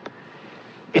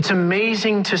 It's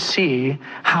amazing to see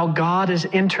how God is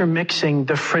intermixing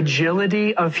the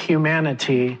fragility of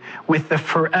humanity with the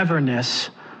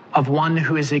foreverness of one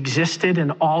who has existed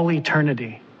in all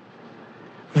eternity.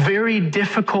 Very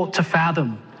difficult to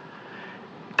fathom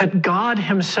that God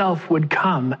himself would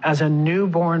come as a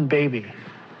newborn baby.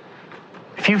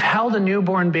 If you've held a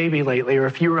newborn baby lately, or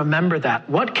if you remember that,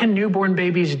 what can newborn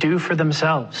babies do for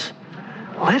themselves?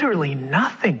 Literally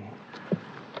nothing.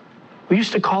 We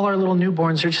used to call our little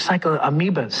newborns, they're just like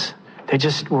amoebas. They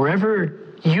just, wherever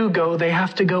you go, they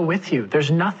have to go with you. There's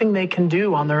nothing they can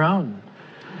do on their own.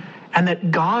 And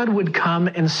that God would come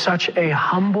in such a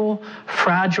humble,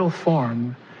 fragile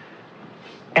form,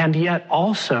 and yet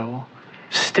also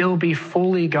still be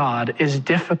fully God, is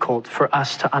difficult for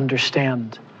us to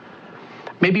understand.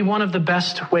 Maybe one of the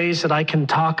best ways that I can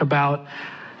talk about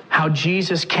how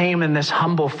Jesus came in this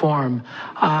humble form,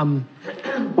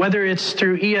 whether it's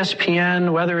through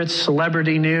ESPN, whether it's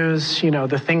celebrity news,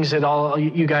 the things that all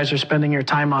you guys are spending your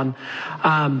time on.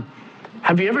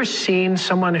 Have you ever seen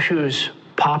someone who's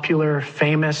popular,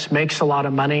 famous, makes a lot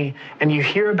of money, and you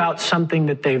hear about something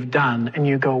that they've done and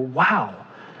you go, wow,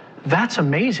 that's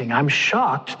amazing. I'm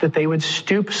shocked that they would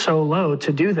stoop so low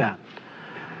to do that.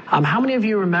 How many of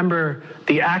you remember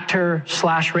the actor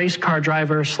 / race car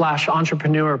driver /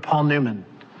 entrepreneur Paul Newman?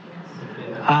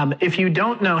 If you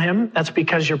don't know him, that's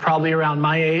because you're probably around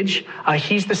my age.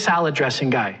 He's the salad dressing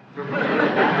guy.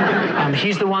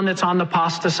 He's the one that's on the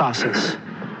pasta sauces.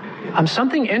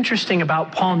 Something interesting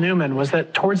about Paul Newman was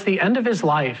that towards the end of his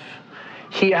life,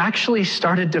 he actually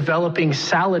started developing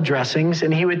salad dressings,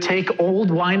 and he would take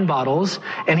old wine bottles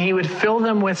and he would fill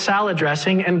them with salad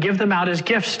dressing and give them out as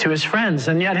gifts to his friends.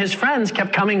 And yet his friends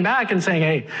kept coming back and saying,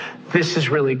 hey, this is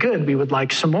really good. We would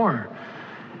like some more.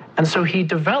 And so he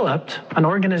developed an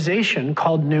organization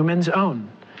called Newman's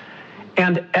Own.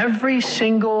 And every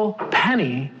single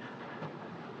penny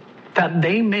that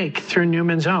they make through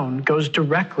Newman's Own goes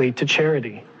directly to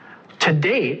charity. To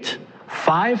date,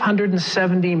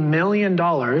 $570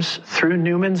 million through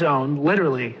Newman's Own,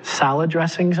 literally salad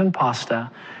dressings and pasta,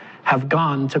 have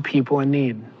gone to people in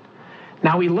need.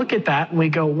 Now we look at that and we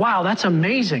go, wow, that's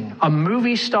amazing. A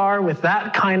movie star with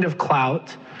that kind of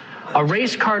clout, a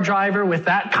race car driver with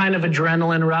that kind of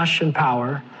adrenaline rush and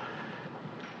power,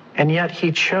 and yet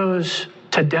he chose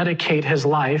to dedicate his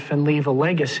life and leave a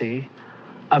legacy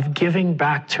of giving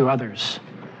back to others.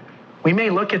 We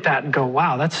may look at that and go,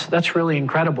 wow, that's really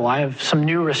incredible. I have some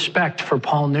new respect for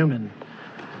Paul Newman.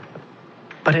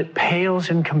 But it pales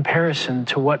in comparison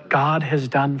to what God has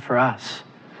done for us.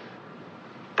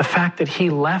 The fact that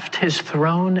he left his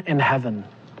throne in heaven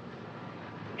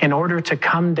in order to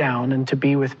come down and to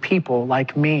be with people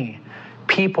like me,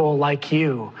 people like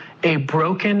you, a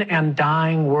broken and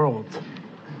dying world.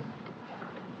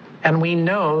 And we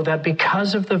know that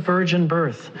because of the virgin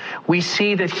birth, we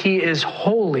see that he is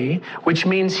holy, which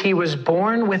means he was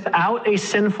born without a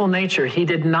sinful nature. He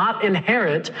did not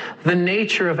inherit the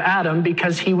nature of Adam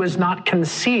because he was not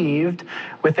conceived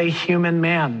with a human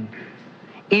man.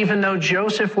 Even though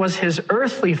Joseph was his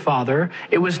earthly father,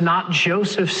 it was not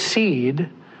Joseph's seed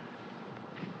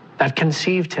that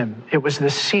conceived him. It was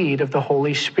the seed of the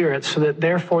Holy Spirit, so that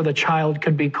therefore the child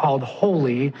could be called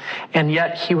holy, and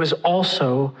yet he was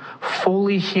also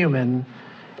fully human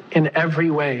in every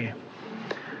way.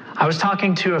 I was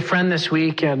talking to a friend this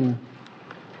week, and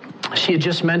she had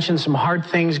just mentioned some hard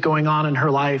things going on in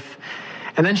her life.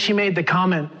 And then she made the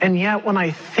comment, and yet when I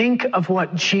think of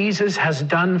what Jesus has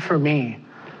done for me,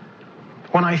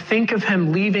 when I think of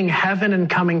him leaving heaven and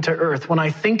coming to earth, when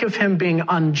I think of him being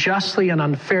unjustly and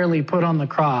unfairly put on the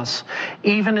cross,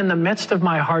 even in the midst of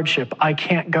my hardship, I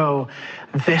can't go,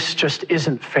 this just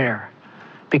isn't fair,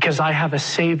 because I have a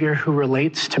Savior who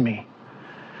relates to me.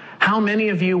 How many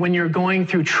of you, when you're going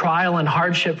through trial and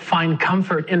hardship, find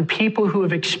comfort in people who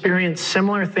have experienced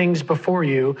similar things before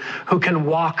you, who can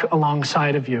walk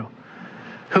alongside of you,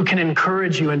 who can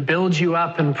encourage you and build you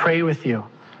up and pray with you?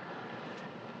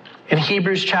 In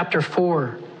Hebrews chapter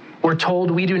 4, we're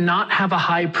told we do not have a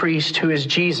high priest who is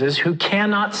Jesus, who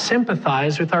cannot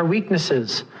sympathize with our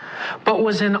weaknesses, but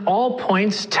was in all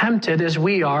points tempted as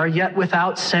we are, yet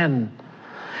without sin.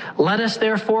 Let us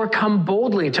therefore come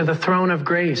boldly to the throne of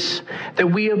grace,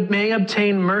 that we may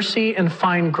obtain mercy and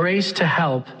find grace to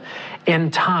help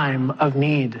in time of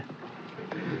need.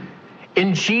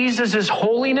 In Jesus'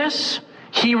 holiness,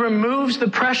 he removes the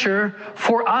pressure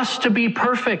for us to be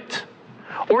perfect,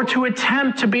 or to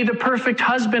attempt to be the perfect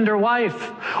husband or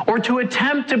wife, or to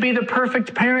attempt to be the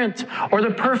perfect parent, or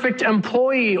the perfect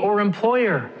employee or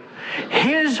employer.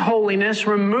 His holiness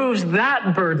removes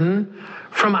that burden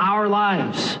from our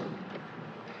lives.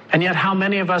 And yet how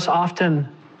many of us often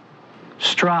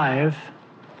strive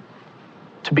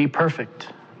to be perfect?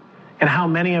 And how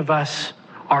many of us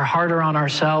are harder on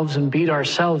ourselves and beat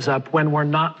ourselves up when we're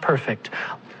not perfect?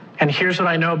 And here's what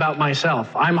I know about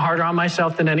myself. I'm harder on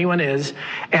myself than anyone is.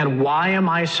 And why am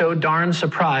I so darn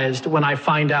surprised when I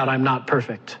find out I'm not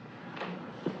perfect?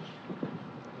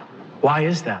 Why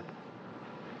is that?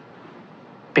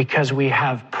 Because we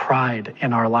have pride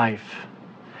in our life.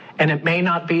 And it may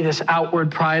not be this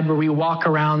outward pride where we walk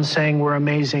around saying we're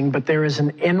amazing, but there is an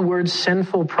inward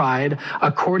sinful pride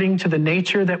according to the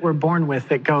nature that we're born with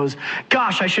that goes,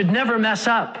 gosh, I should never mess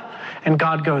up. And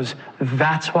God goes,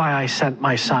 that's why I sent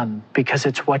my son, because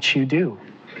it's what you do.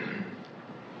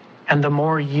 And the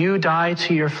more you die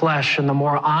to your flesh and the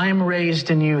more I'm raised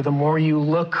in you, the more you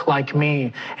look like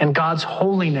me. And God's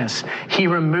holiness, he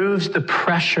removes the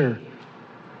pressure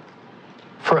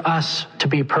for us to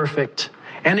be perfect.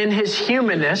 And in his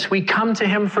humanness, we come to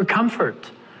him for comfort.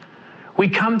 We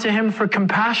come to him for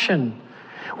compassion.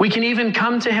 We can even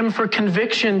come to him for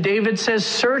conviction. David says,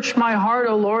 search my heart,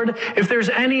 O Lord. If there's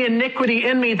any iniquity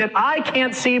in me that I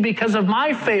can't see because of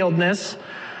my failedness,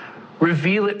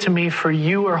 reveal it to me, for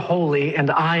you are holy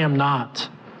and I am not.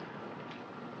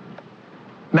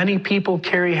 Many people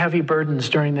carry heavy burdens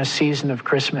during this season of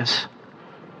Christmas.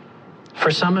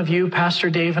 For some of you, Pastor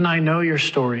Dave and I know your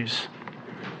stories.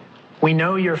 We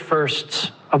know your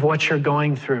firsts of what you're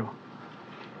going through.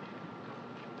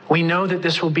 We know that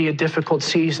this will be a difficult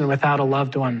season without a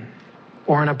loved one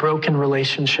or in a broken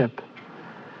relationship.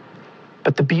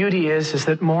 But the beauty is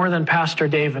that more than Pastor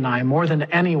Dave and I, more than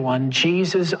anyone,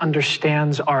 Jesus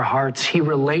understands our hearts. He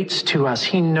relates to us.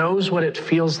 He knows what it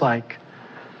feels like.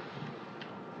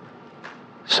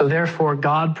 So therefore,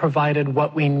 God provided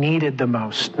what we needed the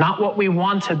most. Not what we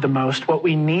wanted the most, what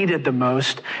we needed the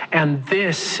most. And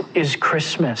this is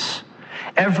Christmas.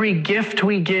 Every gift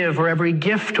we give or every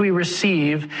gift we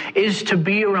receive is to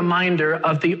be a reminder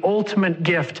of the ultimate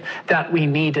gift that we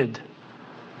needed.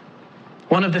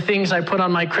 One of the things I put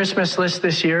on my Christmas list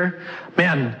this year,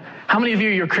 man, how many of you,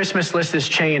 your Christmas list has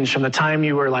changed from the time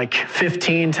you were like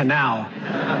 15 to now?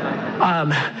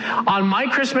 On my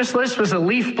Christmas list was a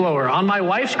leaf blower. On my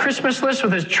wife's Christmas list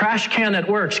was a trash can that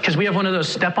works, because we have one of those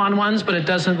step-on ones, but it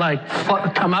doesn't like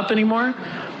come up anymore.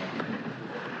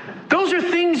 Those are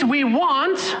things we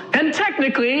want, and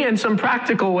technically, in some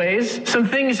practical ways, some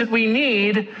things that we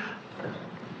need,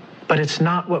 but it's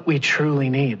not what we truly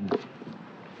need.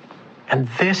 And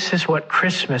this is what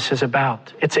Christmas is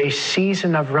about. It's a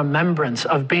season of remembrance,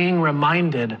 of being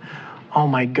reminded, oh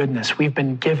my goodness, we've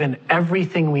been given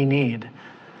everything we need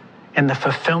in the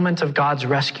fulfillment of God's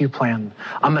rescue plan.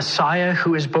 A Messiah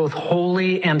who is both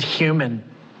holy and human.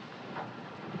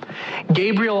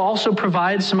 Gabriel also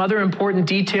provides some other important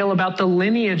detail about the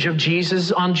lineage of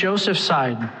Jesus on Joseph's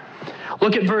side.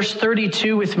 Look at verse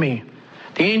 32 with me.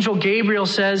 The angel Gabriel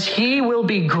says, he will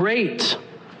be great.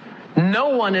 No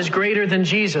one is greater than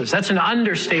Jesus. That's an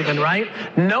understatement, right?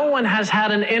 No one has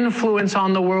had an influence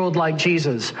on the world like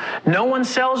Jesus. No one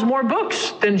sells more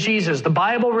books than Jesus. The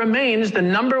Bible remains the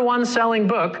number one selling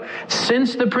book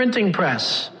since the printing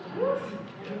press.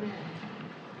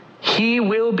 He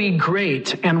will be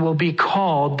great and will be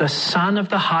called the Son of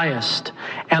the Highest,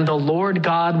 and the Lord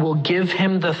God will give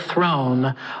him the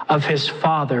throne of his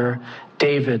father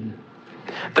David.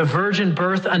 The virgin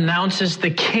birth announces the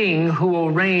king who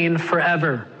will reign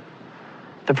forever.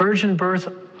 The virgin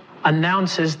birth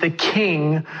announces the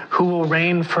king who will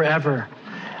reign forever.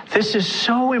 This is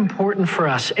so important for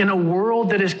us in a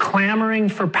world that is clamoring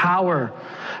for power,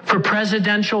 for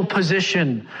presidential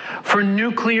position, for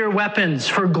nuclear weapons,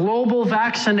 for global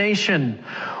vaccination.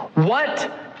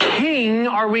 What king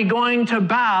are we going to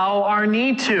bow our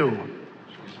knee to?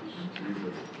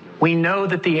 We know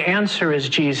that the answer is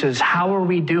Jesus. How are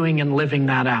we doing in living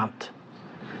that out?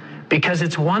 Because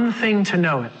it's one thing to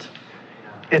know it.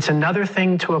 It's another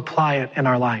thing to apply it in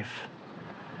our life.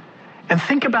 And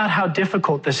think about how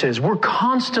difficult this is. We're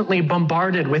constantly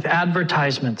bombarded with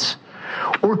advertisements.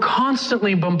 We're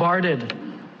constantly bombarded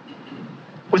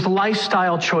with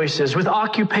lifestyle choices, with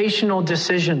occupational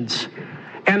decisions.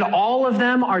 And all of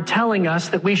them are telling us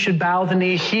that we should bow the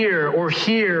knee here or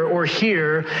here or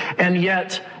here. And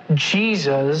yet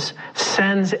Jesus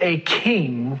sends a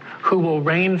king who will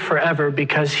reign forever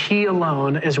because he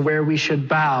alone is where we should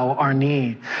bow our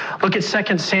knee. Look at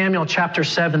 2 Samuel chapter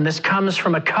 7. This comes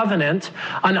from a covenant,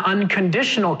 an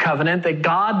unconditional covenant that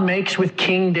God makes with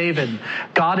King David.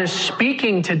 God is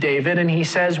speaking to David and he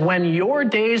says, when your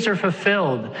days are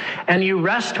fulfilled and you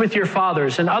rest with your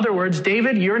fathers. In other words,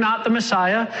 David, you're not the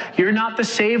Messiah. You're not the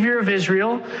Savior of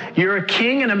Israel. You're a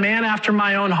king and a man after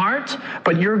my own heart,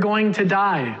 but you're going to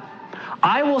die.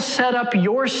 I will set up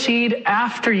your seed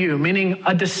after you, meaning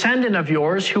a descendant of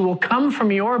yours who will come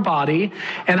from your body,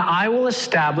 and I will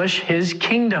establish his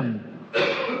kingdom.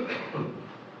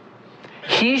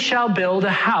 He shall build a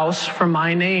house for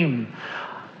my name.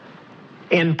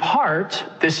 In part,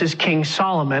 this is King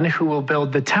Solomon who will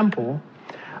build the temple,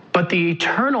 But the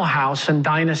eternal house and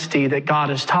dynasty that God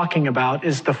is talking about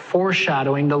is the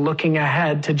foreshadowing, the looking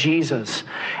ahead to Jesus.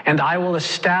 And I will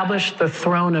establish the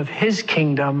throne of his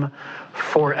kingdom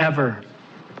forever.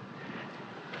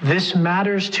 This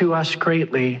matters to us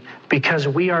greatly because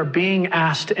we are being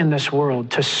asked in this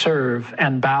world to serve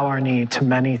and bow our knee to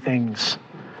many things.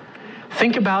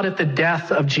 Think about it, the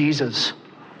death of Jesus.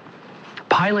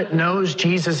 Pilate knows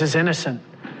Jesus is innocent,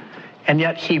 and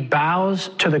yet he bows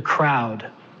to the crowd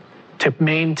to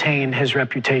maintain his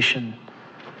reputation.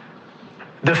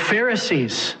 The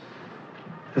Pharisees,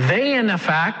 they in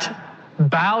effect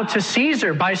bow to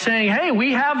Caesar by saying, hey,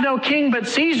 we have no king but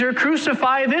Caesar,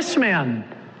 crucify this man,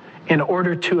 in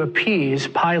order to appease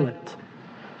Pilate.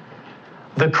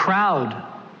 The crowd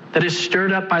that is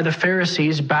stirred up by the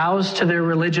Pharisees bows to their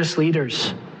religious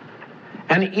leaders.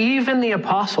 And even the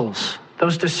apostles,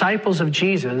 those disciples of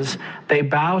Jesus, they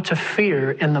bow to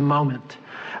fear in the moment.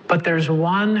 But there's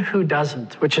one who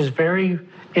doesn't, which is very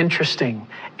interesting.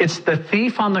 It's the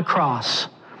thief on the cross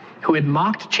who had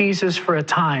mocked Jesus for a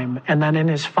time and then in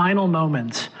his final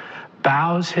moments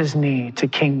bows his knee to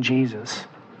King Jesus.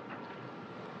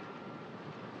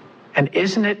 And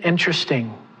isn't it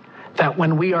interesting that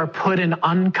when we are put in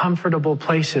uncomfortable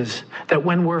places, that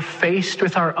when we're faced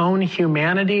with our own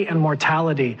humanity and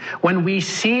mortality, when we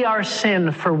see our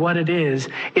sin for what it is,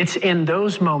 it's in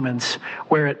those moments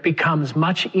where it becomes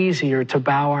much easier to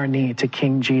bow our knee to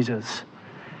King Jesus.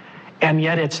 And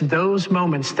yet it's those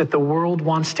moments that the world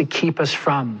wants to keep us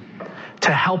from,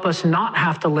 to help us not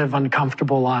have to live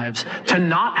uncomfortable lives, to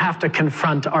not have to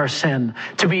confront our sin,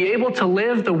 to be able to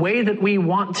live the way that we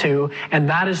want to, and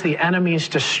that is the enemy's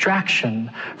distraction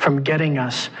from getting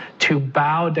us to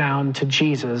bow down to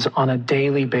Jesus on a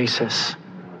daily basis.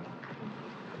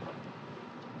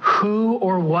 Who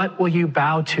or what will you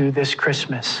bow to this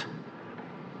Christmas?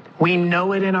 We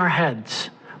know it in our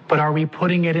heads, but are we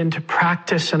putting it into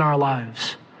practice in our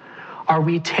lives? Are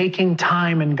we taking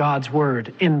time in God's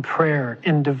word, in prayer,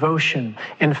 in devotion,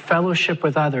 in fellowship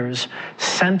with others,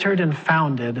 centered and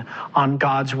founded on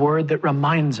God's word that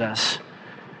reminds us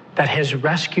that his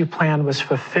rescue plan was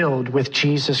fulfilled with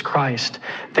Jesus Christ,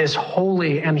 this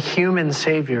holy and human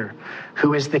Savior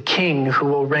who is the King who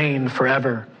will reign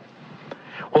forever?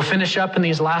 We'll finish up in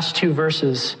these last two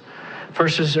verses.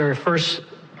 Verses are verse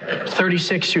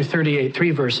 36 through 38,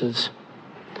 3 verses.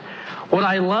 What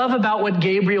I love about what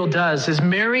Gabriel does is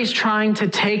Mary's trying to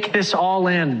take this all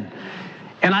in.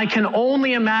 And I can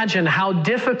only imagine how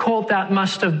difficult that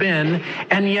must have been.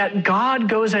 And yet God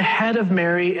goes ahead of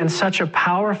Mary in such a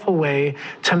powerful way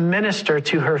to minister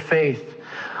to her faith.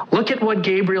 Look at what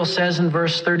Gabriel says in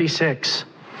verse 36.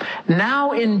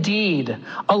 Now indeed,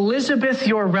 Elizabeth,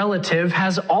 your relative,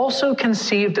 has also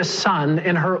conceived a son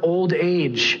in her old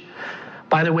age.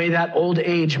 By the way, that old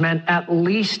age meant at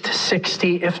least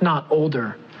 60, if not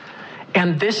older.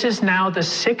 And this is now the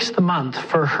 6th month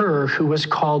for her who was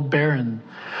called barren.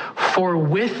 For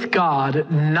with God,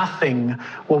 nothing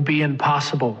will be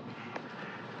impossible.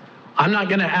 I'm not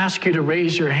going to ask you to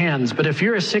raise your hands, but if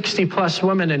you're a 60-plus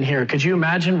woman in here, could you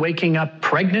imagine waking up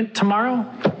pregnant tomorrow?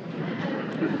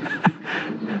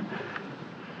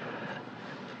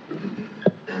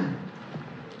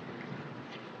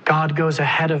 God goes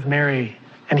ahead of Mary,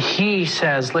 and he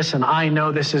says, listen, I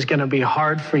know this is going to be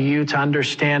hard for you to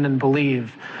understand and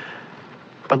believe,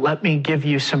 but let me give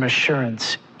you some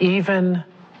assurance. Even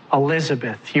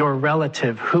Elizabeth, your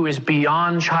relative, who is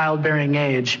beyond childbearing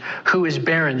age, who is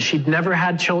barren, she'd never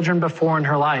had children before in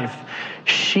her life,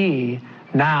 she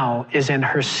now is in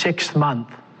her 6th month,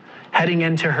 heading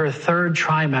into her 3rd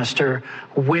trimester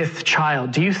with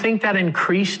child. Do you think that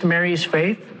increased Mary's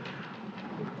faith?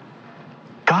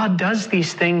 God does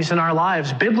these things in our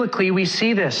lives. Biblically, we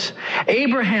see this.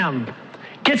 Abraham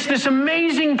gets this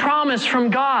amazing promise from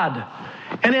God.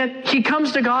 And he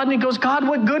comes to God and he goes, God,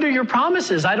 what good are your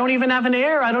promises? I don't even have an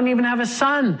heir. I don't even have a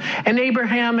son. And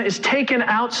Abraham is taken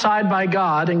outside by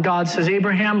God. And God says,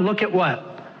 Abraham, look at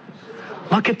what?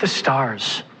 Look at the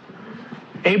stars.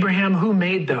 Abraham, who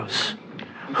made those?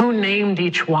 Who named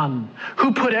each one?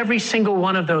 Who put every single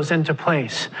one of those into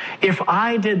place? If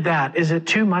I did that, is it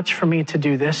too much for me to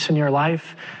do this in your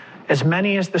life? As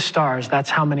many as the stars, that's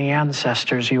how many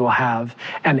ancestors you will have.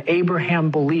 And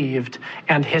Abraham believed,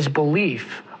 and his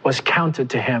belief was counted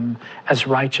to him as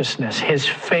righteousness. His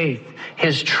faith,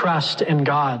 his trust in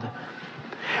God.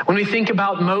 When we think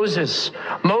about Moses,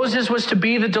 Moses was to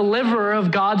be the deliverer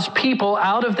of God's people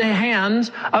out of the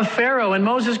hands of Pharaoh. And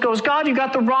Moses goes, God, you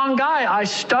got the wrong guy. I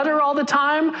stutter all the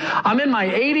time. I'm in my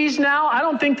 80s now. I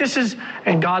don't think this is...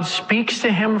 And God speaks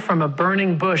to him from a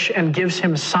burning bush and gives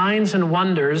him signs and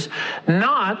wonders,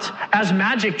 not as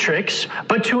magic tricks,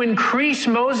 but to increase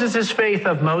Moses' faith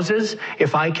of Moses.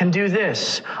 If I can do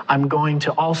this, I'm going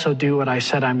to also do what I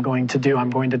said I'm going to do. I'm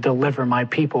going to deliver my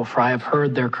people, for I have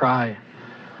heard their cry.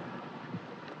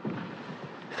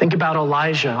 Think about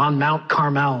Elijah on Mount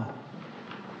Carmel.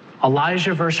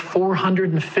 Elijah versus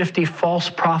 450 false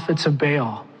prophets of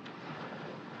Baal.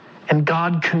 And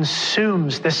God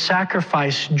consumes the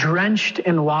sacrifice drenched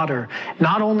in water,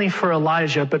 not only for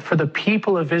Elijah, but for the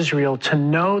people of Israel to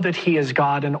know that he is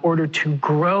God in order to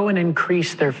grow and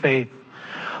increase their faith.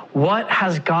 What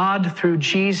has God through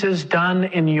Jesus done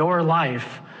in your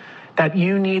life that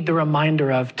you need the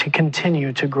reminder of to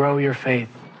continue to grow your faith?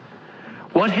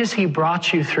 What has he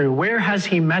brought you through? Where has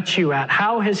he met you at?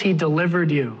 How has he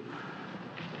delivered you?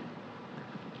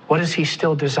 What is he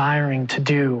still desiring to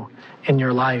do in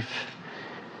your life?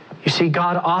 You see,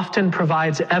 God often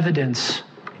provides evidence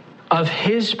of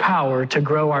his power to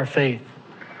grow our faith.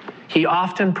 He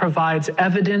often provides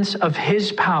evidence of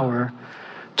his power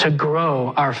to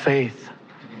grow our faith.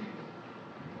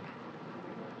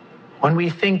 When we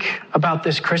think about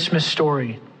this Christmas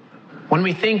story, when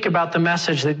we think about the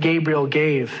message that Gabriel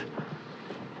gave,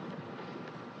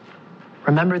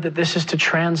 remember that this is to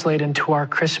translate into our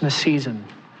Christmas season.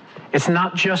 It's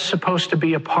not just supposed to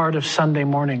be a part of Sunday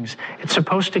mornings. It's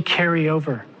supposed to carry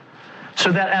over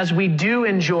so that as we do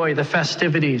enjoy the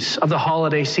festivities of the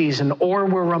holiday season, or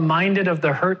we're reminded of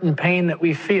the hurt and pain that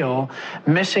we feel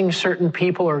missing certain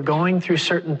people or going through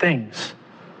certain things,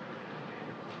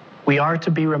 we are to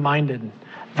be reminded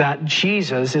that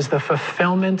Jesus is the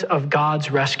fulfillment of God's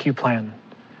rescue plan.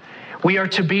 We are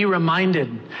to be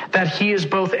reminded that he is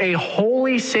both a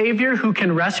holy Savior who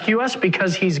can rescue us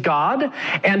because he's God,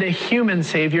 and a human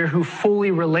Savior who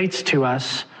fully relates to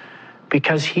us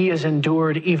because he has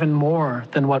endured even more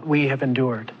than what we have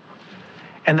endured.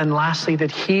 And then lastly,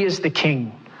 that he is the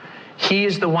King. He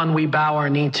is the one we bow our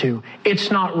knee to.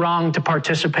 It's not wrong to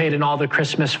participate in all the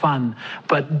Christmas fun,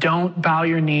 but don't bow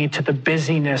your knee to the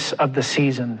busyness of the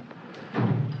season.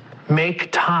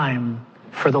 Make time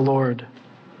for the Lord.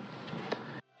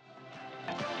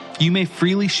 You may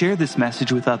freely share this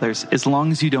message with others as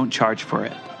long as you don't charge for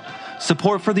it.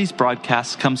 Support for these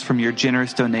broadcasts comes from your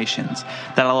generous donations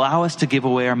that allow us to give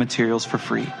away our materials for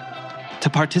free. To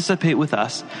participate with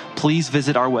us, please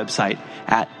visit our website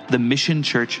at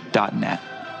themissionchurch.net.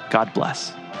 God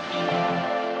bless.